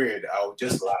anything, period, I would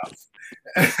just laugh.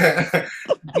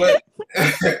 But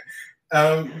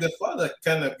The father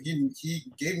kind of he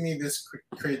gave me this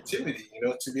creativity,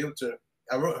 to be able to.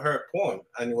 I wrote her a poem,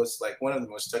 and it was like one of the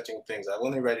most touching things. I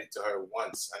only read it to her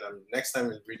once, and next time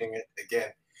I'm reading it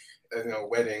again,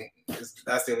 wedding.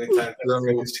 That's the only time. So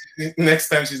Next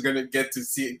time she's gonna get to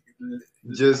see it.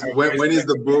 just when is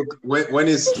the book? When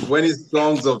is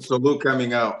Songs of Tolu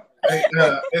coming out?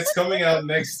 It's coming out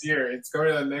next year. It's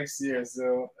coming out next year.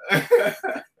 So,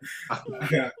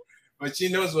 yeah. But she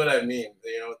knows what I mean.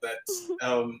 That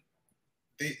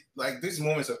like these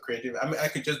moments of creativity. I mean, I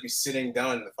could just be sitting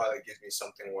down, and the father gives me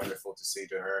something wonderful to say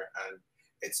to her, and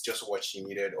it's just what she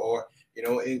needed, or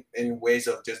in ways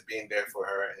of just being there for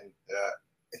her. And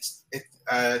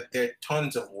there are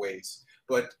tons of ways,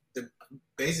 but the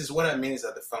basis, what I mean is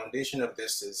that the foundation of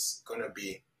this is gonna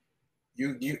be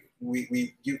you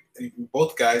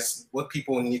both guys. What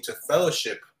people need to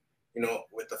fellowship,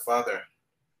 with the father.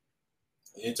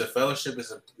 You need to fellowship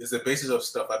is the basis of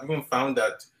stuff. I've even found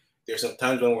that there's some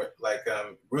times when we're like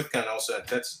Ruth can also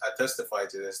testify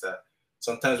to this, that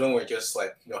sometimes when we're just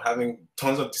like having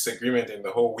tons of disagreement in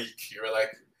the whole week, you're like,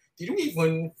 did we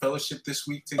even fellowship this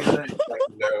week together? It's like,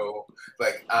 no,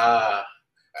 like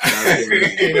That's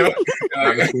you know,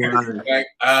 that's why. like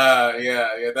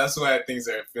yeah, that's why things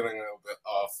are feeling a little bit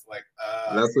off. Like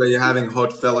That's why you're having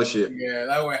hot fellowship. yeah,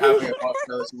 that we're having a hot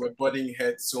fellowship, we're butting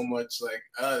heads so much, like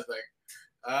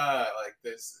like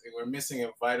this, we're missing a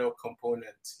vital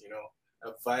component,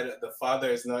 a vital. The father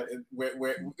is not. We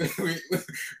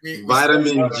stepped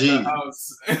Vitamin out of the G.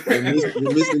 house.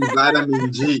 You're missing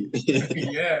vitamin G.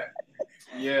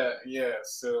 yeah.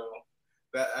 So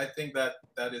that I think that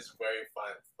is very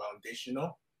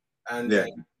foundational, and Yeah.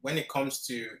 when it comes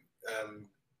to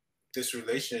this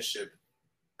relationship,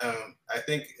 I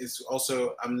think it's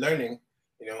also I'm learning.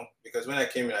 Because when I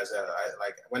came in,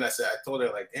 when I said, I told her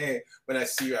like, hey, when I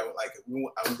see you,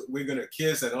 we're gonna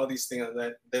kiss and all these things,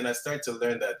 and then I started to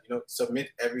learn that submit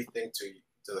everything to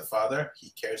the Father. He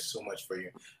cares so much for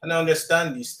you, and I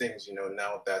understand these things.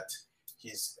 Now that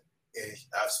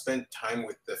I've spent time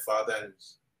with the Father and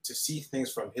to see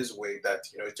things from His way. That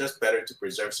it's just better to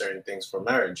preserve certain things for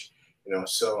marriage.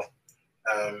 So.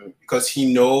 Because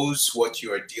He knows what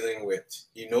you are dealing with.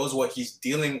 He knows what He's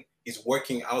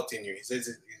working out in you. He says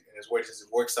in His word,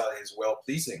 it works out His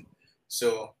well-pleasing.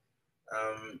 So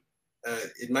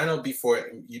it might not be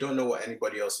you don't know what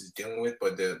anybody else is dealing with,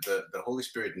 but the Holy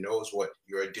Spirit knows what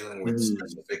you are dealing with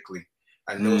specifically,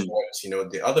 and knows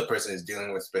what the other person is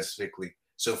dealing with specifically.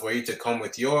 So for you to come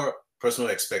with your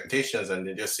personal expectations and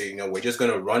then just say, we're just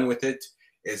going to run with it,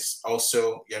 it's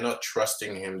also, you're not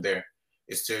trusting Him there.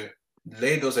 It's to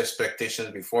lay those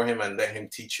expectations before Him and let Him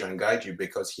teach you and guide you,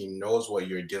 because He knows what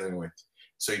you're dealing with.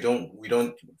 So we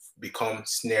don't become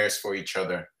snares for each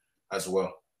other as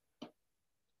well.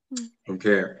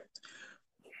 Okay.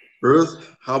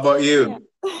 Ruth, how about you?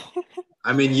 Yeah.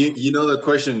 I mean, you know the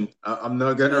question. I'm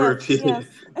not gonna Yes, repeat yes.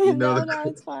 it. You know No, the no,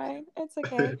 it's fine. It's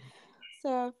okay.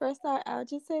 So first, I'll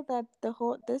just say that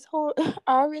this whole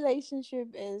our relationship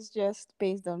is just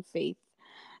based on faith.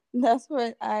 That's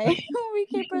what we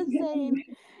keep on saying.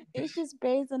 It's just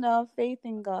based on our faith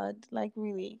in God, like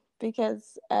really.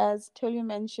 Because as Tolu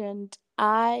mentioned,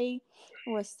 I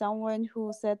was someone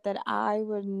who said that I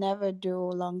would never do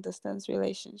a long distance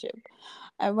relationship.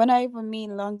 And when I even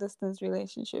mean long distance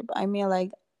relationship, I mean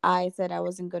like I said I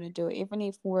wasn't gonna do it. Even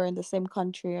if we're in the same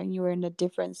country and you were in a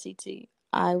different city,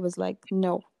 I was like,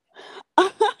 no,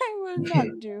 I will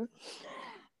not do.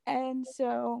 And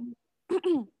so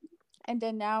and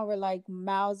then now we're like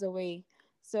miles away.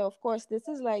 So of course this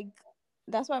is like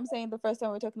that's why I'm saying the first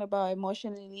time we're talking about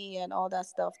emotionally and all that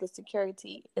stuff, the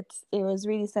security, it was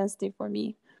really sensitive for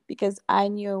me because I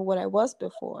knew what I was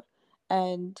before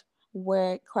and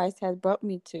where Christ has brought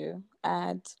me to,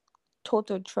 and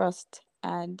total trust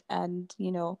and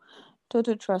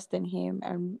total trust in Him,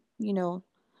 and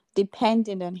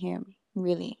depending on Him,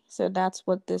 really. So that's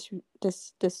what this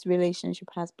relationship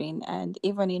has been, and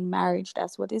even in marriage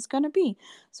that's what it's going to be.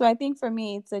 So I think for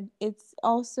me it's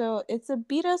a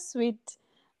bittersweet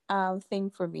thing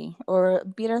for me, or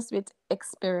bittersweet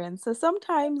experience. So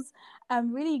sometimes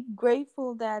I'm really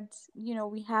grateful that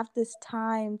we have this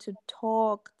time to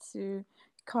talk, to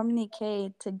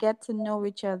communicate, to get to know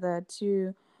each other,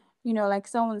 to like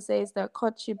someone says that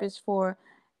courtship is for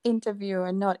interview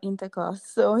and not intercourse.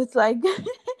 So it's like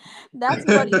that's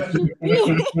what it should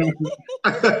be.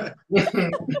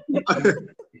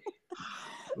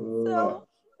 So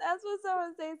that's what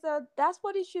someone says. So that's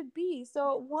what it should be.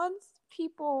 So once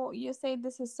people, you say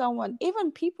this is someone,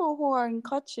 even people who are in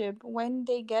courtship, when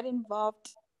they get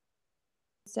involved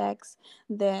sex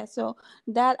there. So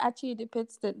that actually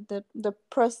depicts the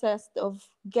process of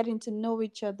getting to know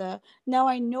each other. Now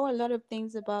I know a lot of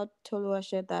things about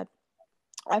Toluashe that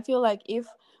I feel like if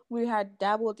we had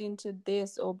dabbled into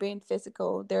this or being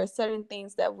physical, there are certain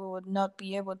things that we would not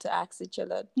be able to ask each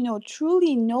other,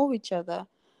 truly know each other,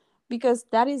 because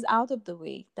that is out of the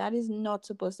way. That is not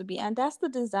supposed to be. And that's the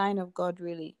design of God,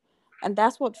 really. And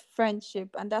that's what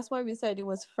friendship, and that's why we said it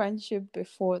was friendship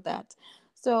before that.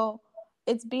 So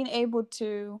it's being able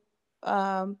to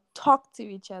talk to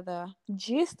each other,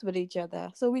 gist with each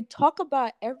other. So we talk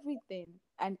about everything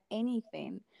and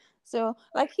anything. So,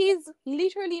 like, he's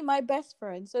literally my best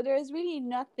friend. So there's really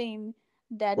nothing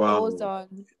that goes Wow.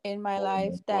 on in my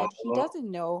life that he doesn't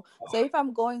know. So if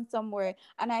I'm going somewhere,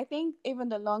 and I think even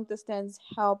the long distance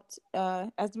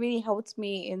has really helped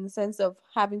me in the sense of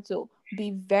having to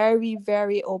be very,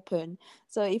 very open.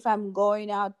 So if I'm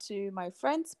going out to my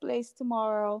friend's place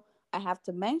tomorrow, I have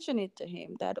to mention it to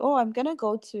him that, oh, I'm gonna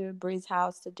go to Bree's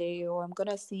house today, or I'm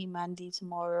gonna see Mandy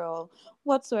tomorrow,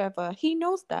 whatsoever. He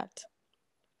knows that.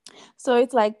 So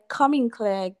it's like coming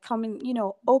clear, coming,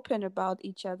 open about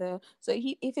each other. So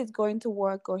if he's going to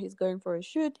work or he's going for a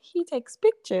shoot, he takes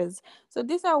pictures. So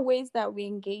these are ways that we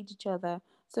engage each other.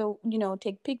 So,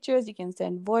 take pictures, you can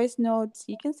send voice notes,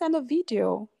 you can send a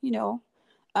video,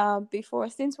 before,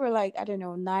 since we're like, I don't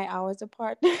know, 9 hours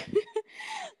apart.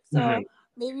 So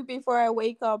maybe before I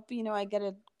wake up, I get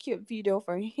a cute video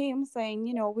from him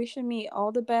saying, wishing me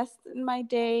all the best in my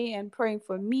day and praying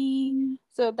for me.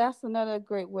 So that's another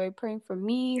great way, praying for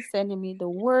me, sending me the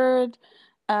word.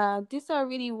 These are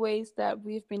really ways that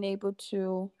we've been able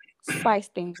to spice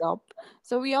things up.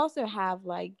 So we also have,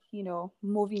 like,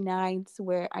 movie nights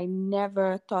where I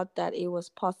never thought that it was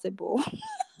possible.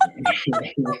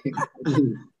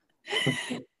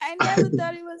 I never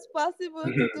thought it was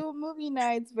possible to do movie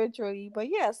nights virtually, but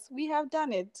yes, we have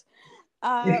done it.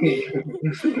 I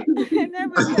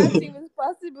never thought it was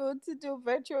possible to do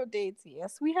virtual dates.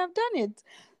 Yes, we have done it.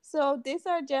 So these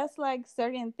are just like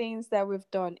certain things that we've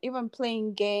done. Even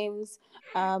playing games,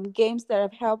 games that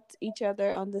have helped each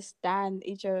other understand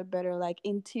each other better, like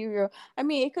interior. I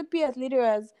mean, it could be as little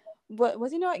as, what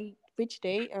was it not which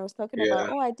day I was talking about?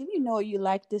 Yeah. Oh, I didn't know you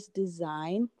like this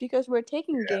design, because we're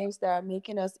taking games that are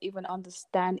making us even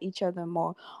understand each other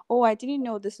more. Oh, I didn't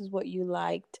know this is what you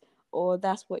liked, or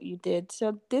that's what you did.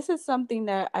 So this is something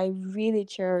that I really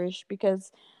cherish,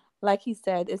 because, like he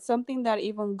said, it's something that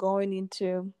even going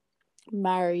into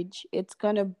marriage, it's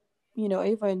gonna,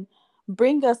 even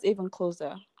bring us even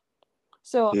closer.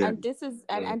 So, Yeah. and this is,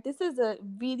 and this is a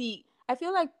really, I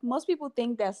feel like most people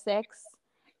think that sex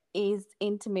is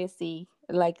intimacy,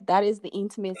 like that is the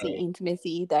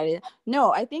intimacy that is.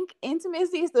 No, I think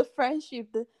intimacy is the friendship,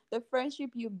 the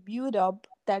friendship you build up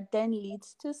that then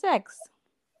leads to sex.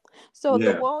 So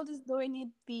the Yeah. world is doing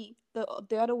it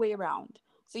the other way around.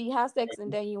 So you have sex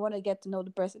and then you want to get to know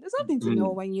the person. There's nothing to know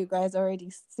Mm. when you guys are already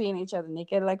seeing each other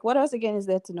naked. Like, what else again is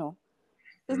there to know?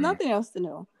 There's nothing else to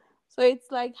know. So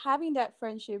it's like having that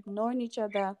friendship, knowing each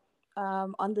other,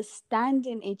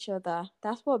 understanding each other.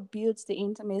 That's what builds the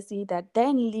intimacy that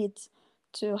then leads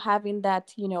to having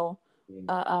that,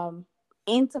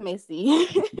 intimacy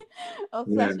of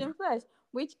Yeah. flesh and flesh,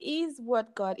 which is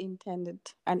what God intended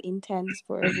and intends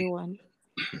for everyone.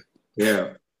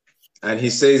 Yeah. And he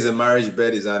says the marriage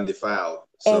bed is undefiled.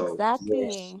 So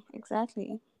Exactly.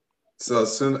 Exactly. so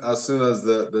as soon as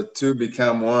the two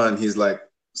become one, he's like,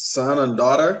 son and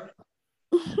daughter,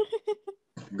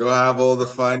 go have all the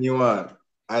fun you want.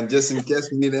 And just in case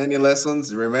you need any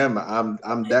lessons, remember,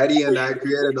 I'm daddy and I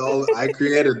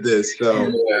created this.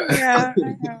 So Yeah,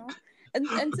 I know.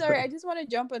 And sorry, I just want to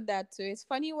jump on that too. It's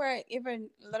funny where even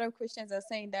a lot of Christians are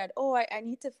saying that, oh, I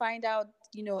need to find out,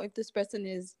 if this person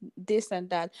is this and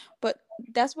that. But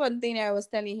that's one thing I was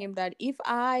telling him, that if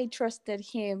I trusted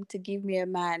him to give me a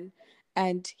man,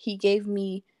 and he gave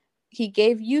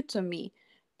you to me,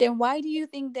 then why do you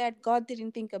think that God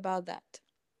didn't think about that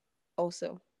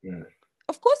also?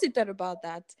 Of course he thought about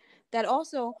that, that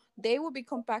also they would be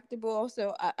compatible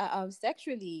also,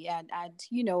 sexually, and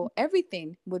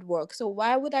everything would work. So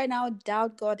why would I now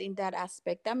doubt God in that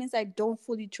aspect? That means I don't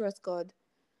fully trust God,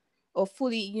 or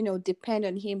fully, depend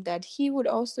on him, that he would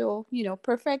also,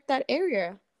 perfect that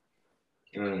area.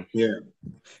 yeah,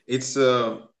 it's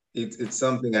it's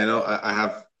something I know I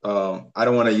have. I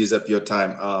don't want to use up your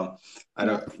time. I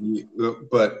Yeah. don't,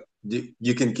 but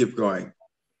you can keep going.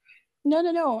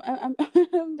 No, I'm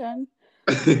I'm done.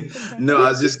 It's okay. No, I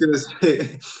was just gonna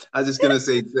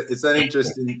say it's an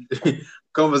interesting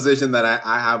conversation that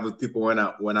I have with people when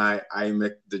I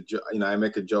make I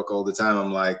make a joke all the time.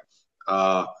 I'm like,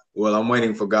 well, I'm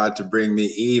waiting for God to bring me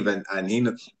Eve, and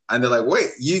and they're like, wait,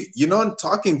 you're not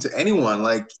talking to anyone,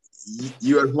 like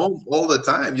you're at home all the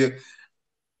time.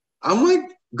 I'm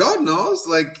like, God knows,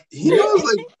 like He Yeah, knows,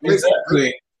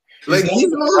 exactly. He's like not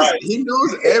surprised. He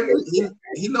knows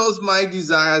He knows my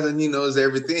desires, and He knows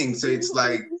everything. So it's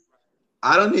like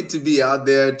I don't need to be out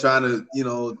there trying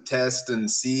to, test and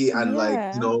see and like,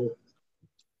 Yeah.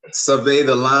 survey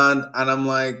the land. And I'm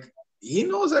like, He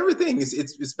knows everything.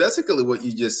 It's basically what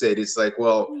you just said. It's like,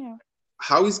 well, Yeah.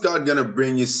 how is God gonna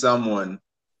bring you someone,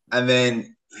 and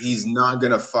then He's not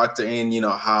gonna factor in,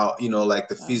 how, like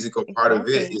the physical part of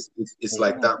it Exactly. is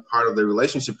like Yeah. that part of the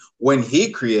relationship when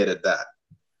He created that.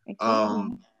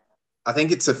 Exactly. I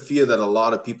think it's a fear that a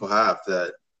lot of people have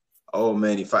that, oh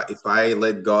man, if I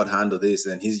let God handle this,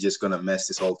 then He's just gonna mess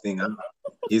this whole thing up.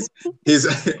 He's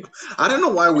I don't know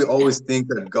why we always think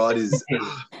that God is.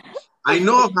 I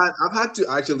know I've had to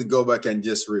actually go back and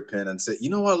just repent and say, you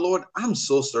know what, Lord, I'm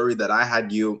so sorry that I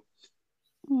had you.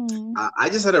 Hmm. I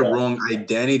just had a wrong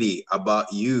identity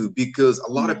about you, because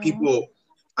a lot of Yeah. people,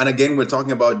 and again, we're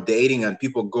talking about dating, and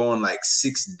people go on like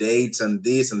 6 dates and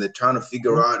this, and they're trying to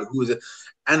figure out who's it.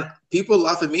 And people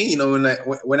laugh at me,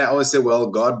 when I always say, well,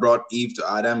 God brought Eve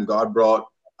to Adam, God brought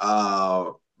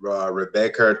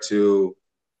Rebecca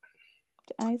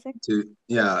Isaac. to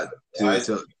yeah to Right?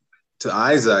 to to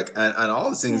Isaac, and all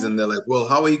these things, Yeah. and they're like, well,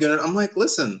 how are you gonna? I'm like,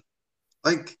 listen,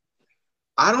 like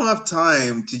I don't have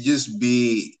time to just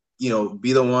be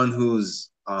the one who's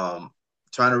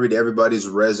trying to read everybody's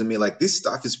resume. Like this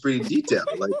stuff is pretty detailed.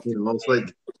 Like, it's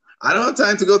like I don't have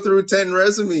time to go through 10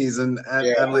 resumes Yeah.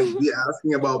 and like be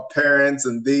asking about parents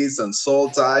and this and soul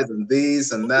ties and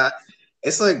this and that.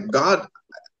 It's like God,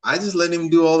 I just let Him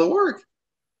do all the work.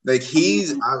 Like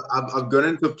I've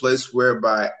gotten into a place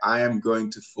whereby I am going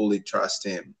to fully trust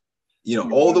Him.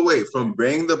 All the Yeah. way from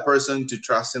bringing the person to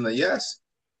trusting that, yes,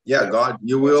 yeah, Yes. God,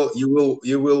 you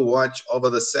will watch over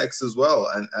the sex as well,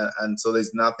 and so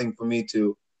there's nothing for me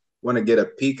to want to get a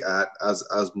peek at, as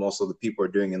most of the people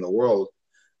are doing in the world.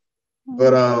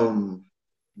 But Hmm.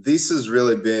 this has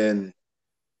really been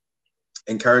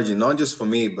encouraging, not just for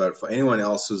me, but for anyone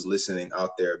else who's listening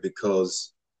out there,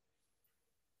 because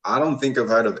I don't think I've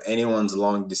heard of anyone's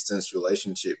long distance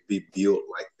relationship be built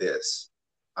like this.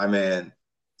 I mean,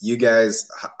 you guys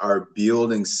are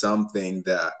building something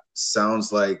that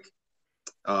sounds like,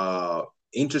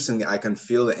 interestingly, I can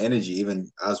feel the energy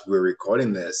even as we're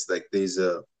recording this. Like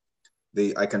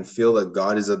I can feel that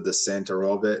God is at the center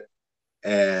of it.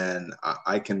 And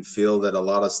I can feel that a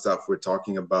lot of stuff we're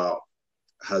talking about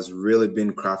has really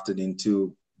been crafted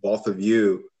into both of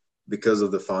you because of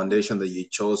the foundation that you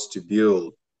chose to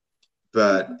build.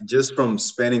 But just from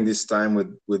spending this time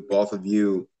with both of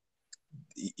you,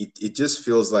 it just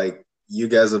feels like you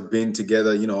guys have been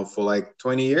together, for like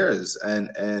 20 years. And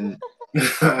a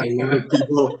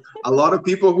lot of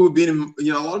people who've been,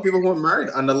 a lot of people who are married,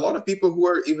 and a lot of people who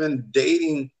are even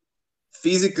dating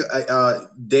physical,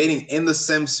 dating in the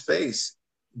same space,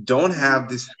 don't have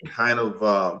this kind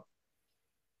of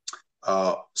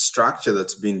structure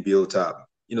that's been built up.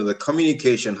 The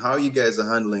communication, how you guys are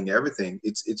handling everything,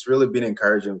 it's really been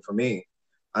encouraging for me.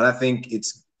 And I think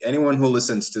it's anyone who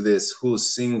listens to this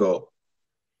who's single,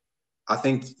 I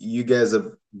think you guys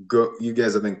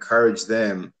have encouraged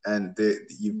them, and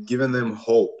you've given them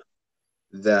hope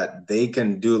that they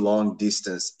can do long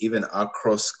distance even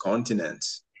across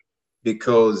continents,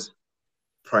 because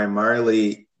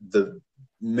primarily the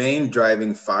main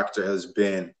driving factor has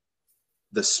been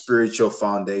the spiritual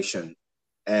foundation.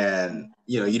 And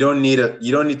you don't need to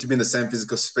be in the same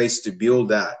physical space to build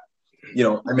that.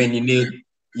 I mean,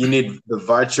 you need the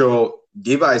virtual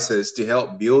devices to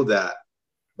help build that.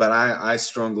 But I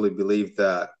strongly believe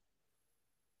that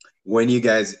when you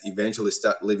guys eventually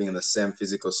start living in the same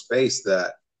physical space,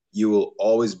 that you will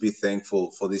always be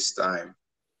thankful for this time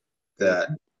that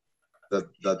that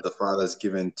the Father has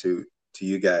given to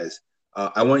you guys.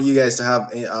 I want you guys to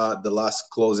have the last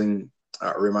closing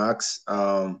remarks.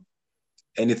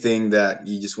 Anything that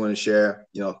you just want to share,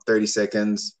 30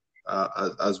 seconds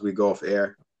as we go off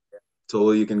air.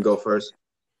 Tolu, you can go first.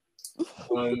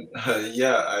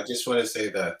 Yeah, I just want to say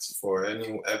that for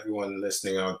everyone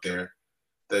listening out there,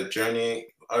 our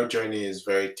journey is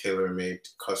very tailor-made,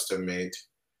 custom-made.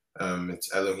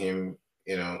 It's Elohim,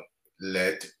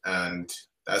 led, and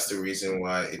that's the reason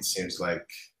why it seems like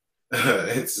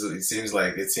it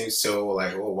seems so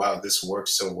like, oh wow, this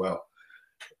works so well.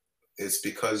 It's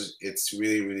because it's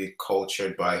really, really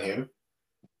cultured by him.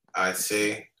 I'd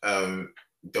say,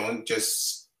 don't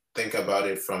just think about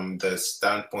it from the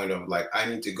standpoint of like,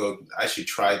 I should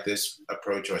try this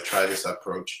approach or try this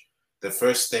approach. the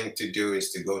first thing to do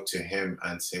is to go to him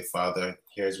and say, Father,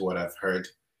 here's what I've heard.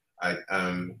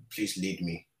 Please lead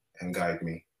me and guide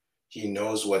me. He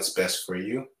knows what's best for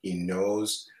you. He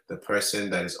knows the person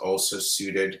that is also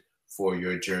suited for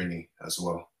your journey as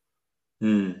well.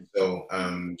 So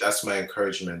that's my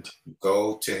encouragement.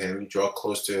 Go to him, draw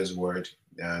close to his word,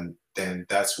 and then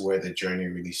that's where the journey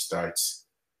really starts.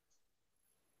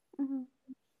 Mhm.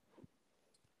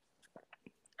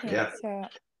 Yeah. So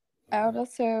I would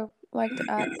also like to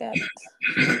add that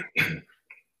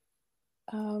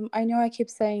I know I keep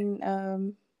saying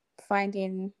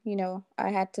finding, I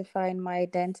had to find my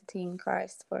identity in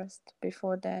Christ first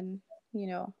before then,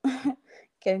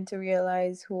 getting to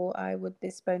realize who I would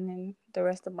be spending the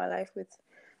rest of my life with.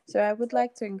 So I would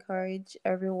like to encourage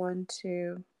everyone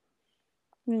to,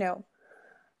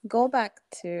 go back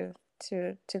to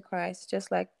Christ,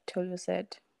 just like Tolu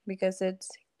said, because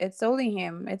it's only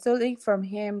him. It's only from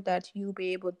him that you'll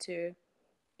be able to,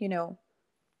 you know,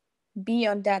 be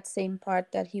on that same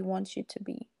part that he wants you to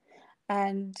be.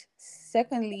 And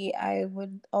secondly, I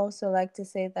would also like to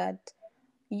say that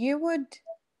you would,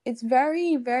 it's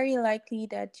very, very likely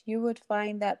that you would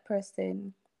find that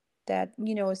person that,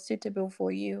 is suitable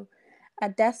for you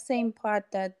at that same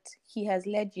part that he has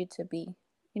led you to be.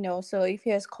 So if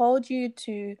he has called you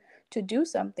to do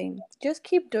something, just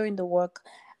keep doing the work.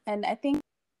 And I think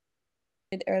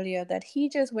earlier that he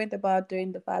just went about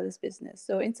doing the Father's business.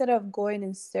 So instead of going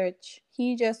in search,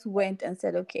 he just went and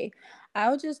said, okay,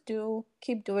 I'll just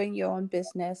keep doing your own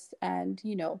business. And,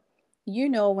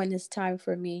 when it's time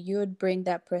for me, you would bring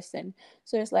that person.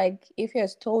 So it's like if he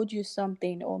has told you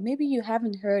something, or maybe you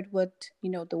haven't heard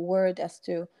the word as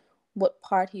to what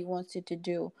part he wants you to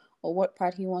do or what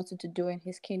part he wants you to do in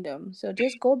his kingdom. So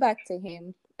just go back to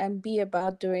him and be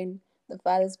about doing the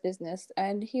Father's business,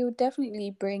 and he will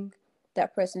definitely bring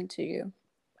that person to you.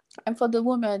 And for the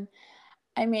woman,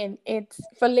 I mean, it's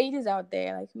for ladies out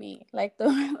there like me, like the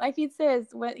like it says,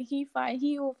 when he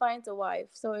who finds a wife.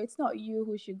 So it's not you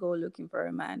who should go looking for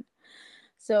a man.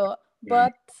 So,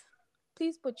 but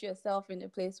please put yourself in a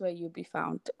place where you'll be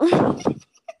found.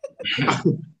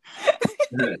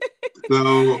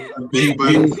 So,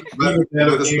 by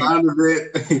the sound of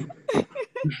it,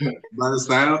 by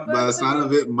the sound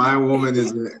of it, my woman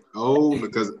is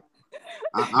because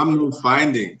I'm not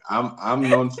finding. I'm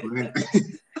not finding.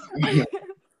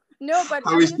 No, but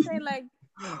How I'm is just saying, like,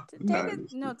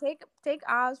 Nah, take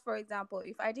ours for example.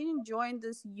 If I didn't join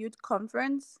this youth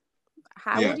conference,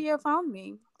 how yeah. would you have found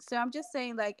me? So I'm just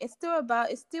saying, like, it's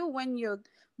still when you're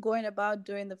going about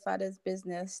doing the Father's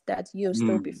business that you'll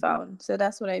still be found. So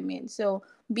that's what I mean. So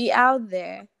be out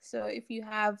there. So if you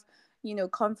have,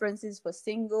 conferences for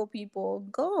single people,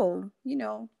 go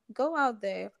out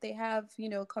there. If they have,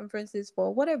 conferences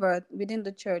for whatever within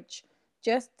the church,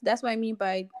 just that's what I mean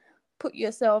by put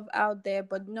yourself out there,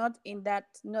 but not that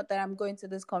I'm going to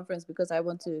this conference because I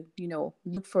want to,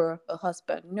 look for a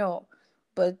husband. No,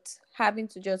 but having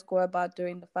to just go about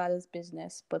doing the Father's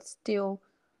business, but still,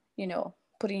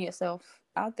 putting yourself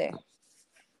out there.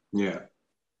 Yeah.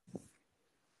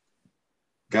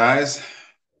 Guys,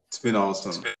 it's been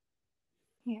awesome.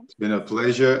 Yeah. It's been a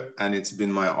pleasure, and it's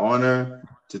been my honor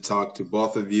to talk to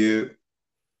both of you.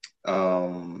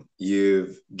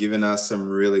 You've given us some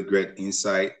really great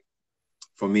insight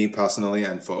for me personally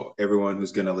and for everyone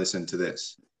who's going to listen to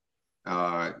this.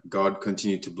 God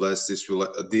continue to bless this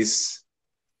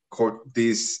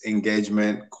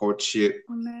engagement, courtship,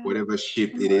 Amen. whatever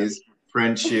ship it is,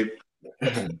 friendship,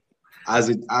 as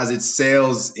it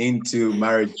sails into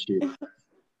marriage ship.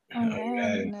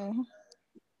 Amen.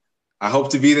 I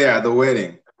hope to be there at the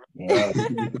wedding. Yeah.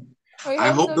 We I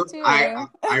hope hope so the, too.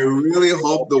 I really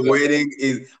hope the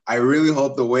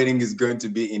wedding is going to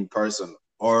be in person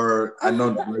or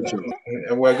not virtual.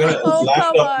 And we're gonna Oh,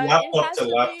 come on. It laptop has to to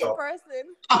be in laptop, person.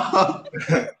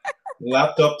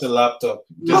 laptop to laptop.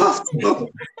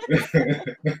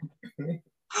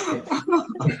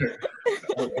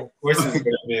 Of course, it's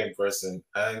gonna be in person,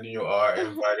 and you are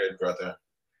invited, brother.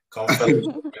 Come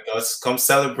fellowship with us. Come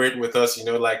celebrate with us.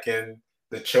 Like in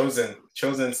the chosen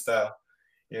style.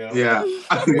 Yeah.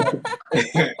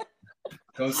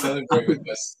 Come celebrate with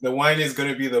us. The wine is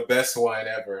gonna be the best wine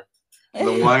ever.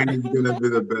 The wine is gonna be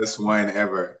the best wine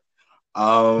ever.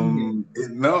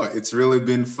 It's really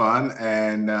been fun,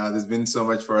 and there's been so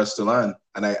much for us to learn,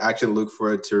 and I actually look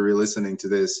forward to re-listening to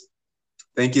this.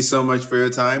 Thank you so much for your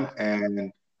time,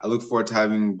 and I look forward to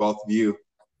having both of you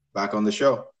back on the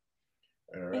show.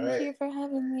 All right. Thank you for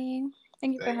having me.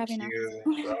 Thank you for having us.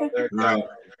 Brother. Right.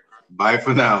 Bye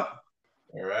for now.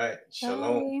 All right.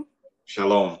 Shalom. Bye.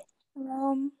 Shalom.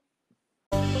 Shalom.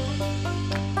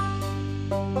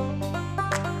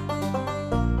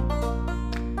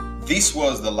 This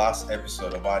was the last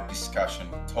episode of our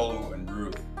discussion with Tolu and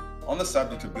Ruth on the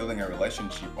subject of building a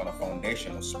relationship on a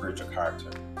foundation of spiritual character.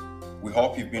 We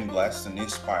hope you've been blessed and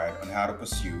inspired on how to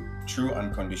pursue true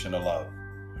unconditional love.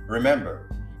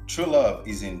 Remember, true love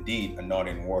is indeed a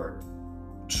nodding word.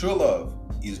 True love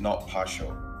is not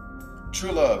partial.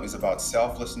 True love is about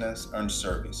selflessness and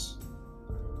service.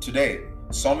 Today,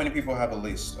 so many people have a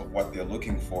list of what they're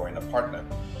looking for in a partner.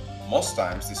 Most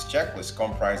times, this checklist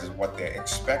comprises what they're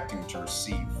expecting to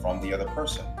receive from the other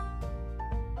person.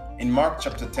 In Mark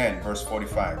chapter 10, verse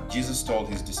 45, Jesus told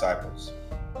his disciples,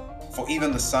 "For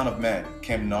even the Son of Man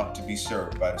came not to be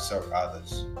served, but to serve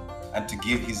others, and to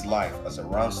give his life as a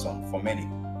ransom for many."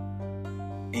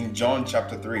 In John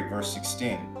chapter 3, verse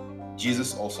 16,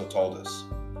 Jesus also told us,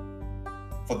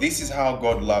 "For this is how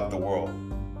God loved the world.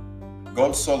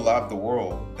 God so loved the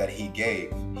world that he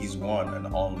gave his one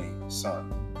and only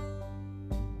Son."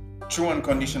 True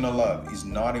unconditional love is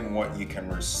not in what you can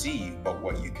receive, but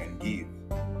what you can give.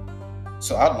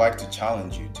 So I'd like to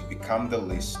challenge you to become the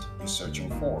list you're searching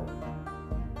for.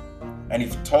 And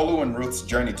if Tolu and Ruth's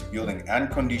journey to building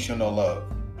unconditional love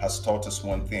has taught us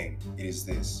one thing, it is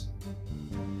this.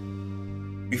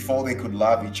 Before they could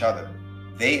love each other,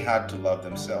 they had to love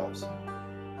themselves.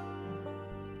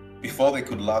 Before they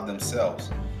could love themselves,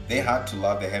 they had to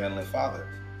love their Heavenly Father.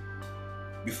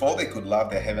 Before they could love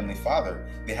their Heavenly Father,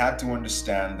 they had to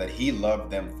understand that He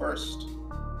loved them first.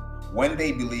 When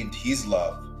they believed His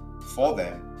love for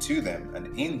them, to them,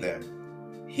 and in them,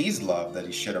 His love that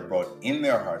He should have brought in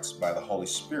their hearts by the Holy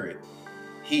Spirit,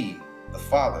 He, the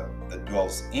Father that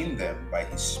dwells in them by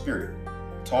His Spirit,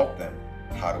 taught them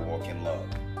how to walk in love.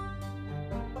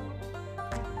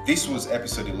 This was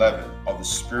episode 11 of the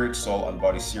Spirit, Soul, and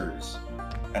Body series,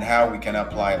 and how we can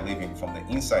apply living from the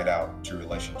inside out to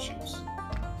relationships.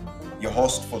 Your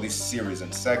host for this series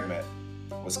and segment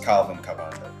was Calvin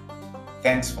Cavanda.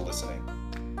 Thanks for listening.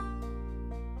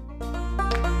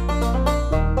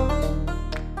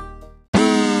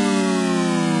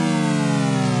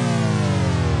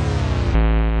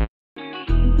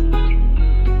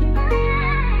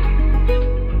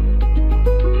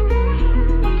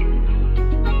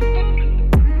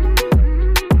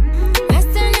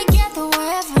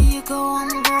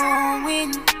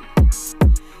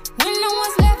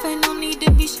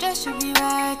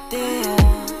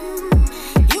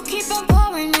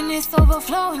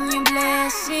 Overflowing your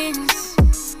blessings.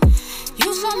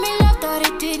 You showed me love, thought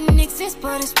it didn't exist,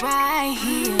 but it's right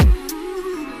here.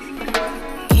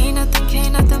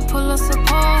 Can't nothing pull us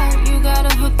apart. You got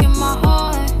a hook in my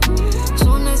heart.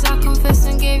 Soon as I confessed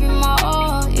and gave you my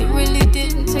all, it really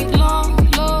didn't take long,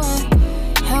 Lord.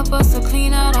 Help us to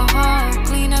clean out our heart,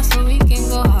 clean up so we can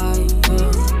go higher.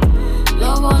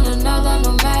 Love one another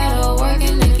no matter,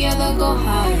 working together, go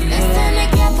higher. Let's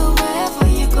stand together wherever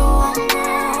you go, I'm going.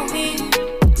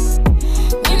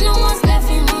 When no one's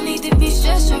left, you no need to be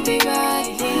stressed, you'll be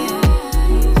right there.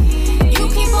 You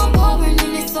keep on pouring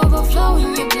and it's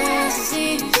overflowing your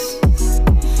blessings.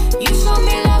 You showed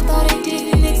me love, thought it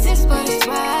didn't exist, but it's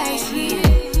right here.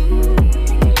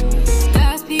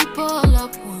 God's people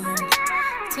up one,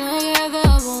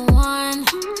 together we're one.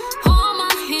 Hold my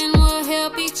hand, we'll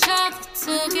help each other.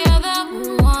 Together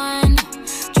we're one.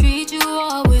 Treat you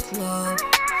all with love,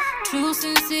 true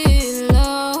sincere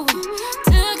love.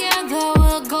 Together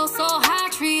we'll go so high,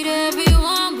 treat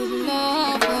everyone with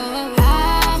love.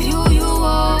 I view you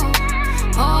all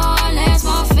as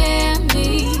my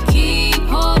family. Keep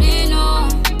holding on,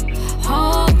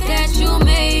 hope that you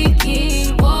make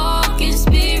it. Walk in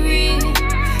spirit,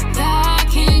 God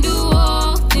can do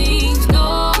all things,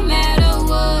 no matter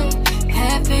what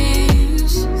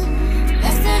happens.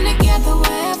 Let's stand together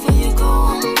wherever you go,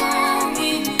 I'm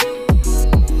going.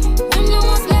 When no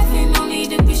one's left, you no need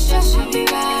to be stressed, you'll be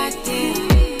right there.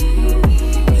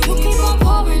 You keep on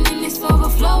pouring and it's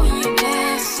overflowing your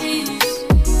blessings.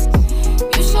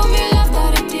 You showed me love,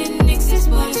 thought it didn't exist,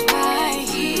 but it's right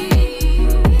here.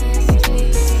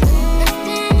 Let's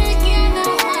stand together,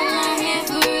 hold my hand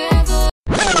forever.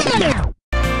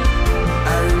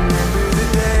 I remember the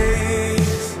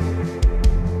days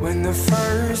when the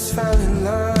first fell in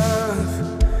love.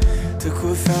 Took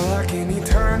what felt like an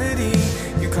eternity.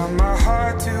 You got my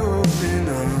heart to open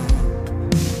up.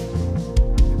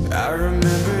 I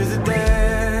remember the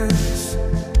dance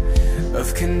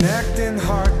of connecting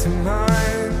heart to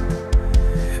mind,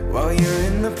 while you're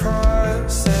in the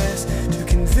process to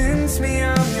convince me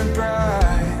I'm your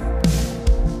bride.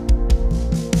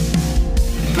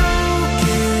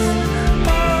 Broken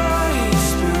bodies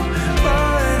spill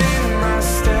blood in my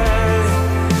stead.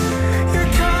 Your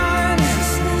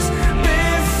kindness is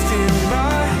lifting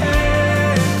my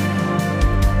head.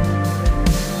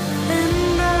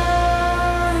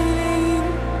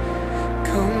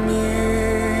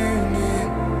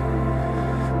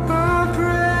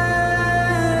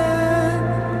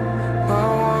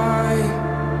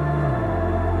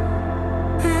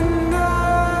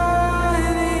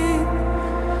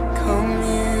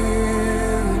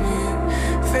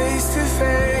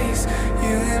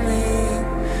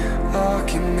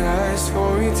 can last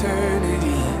for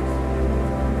eternity.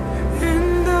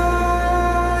 And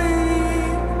I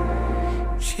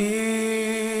need Jesus.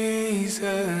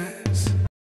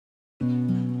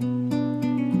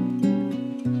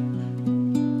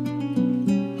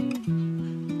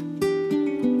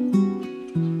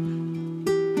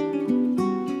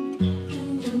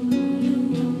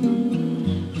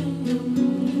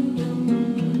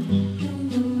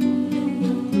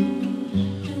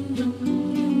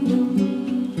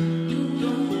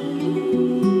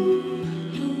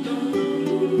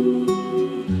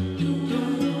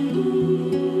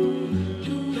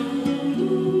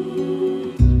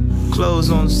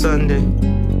 Close on Sunday,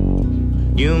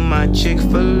 you my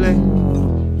Chick-fil-A.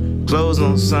 Close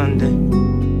on Sunday,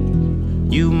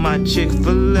 you my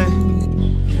Chick-fil-A.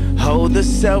 Hold the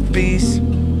selfies,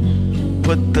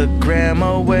 put the gram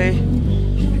away.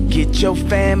 Get your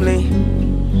family,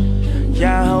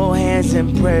 y'all hold hands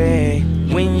and pray.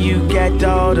 When you got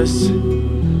daughters,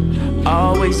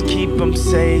 always keep them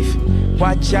safe.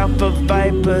 Watch out for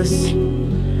vipers,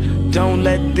 don't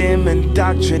let them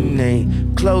indoctrinate.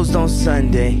 Closed on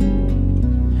Sunday,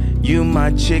 you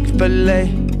my Chick-fil-A.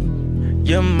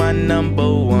 You're my number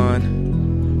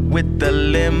one. With the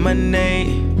lemonade,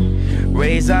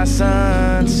 raise our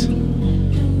sons,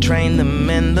 train them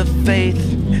in the faith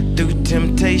through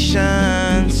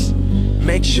temptations.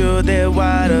 Make sure they're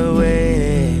wide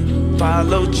awake.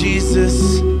 Follow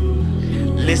Jesus,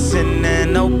 listen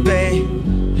and obey.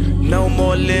 No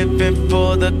more living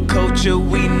for the culture,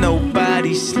 we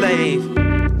nobody's slave.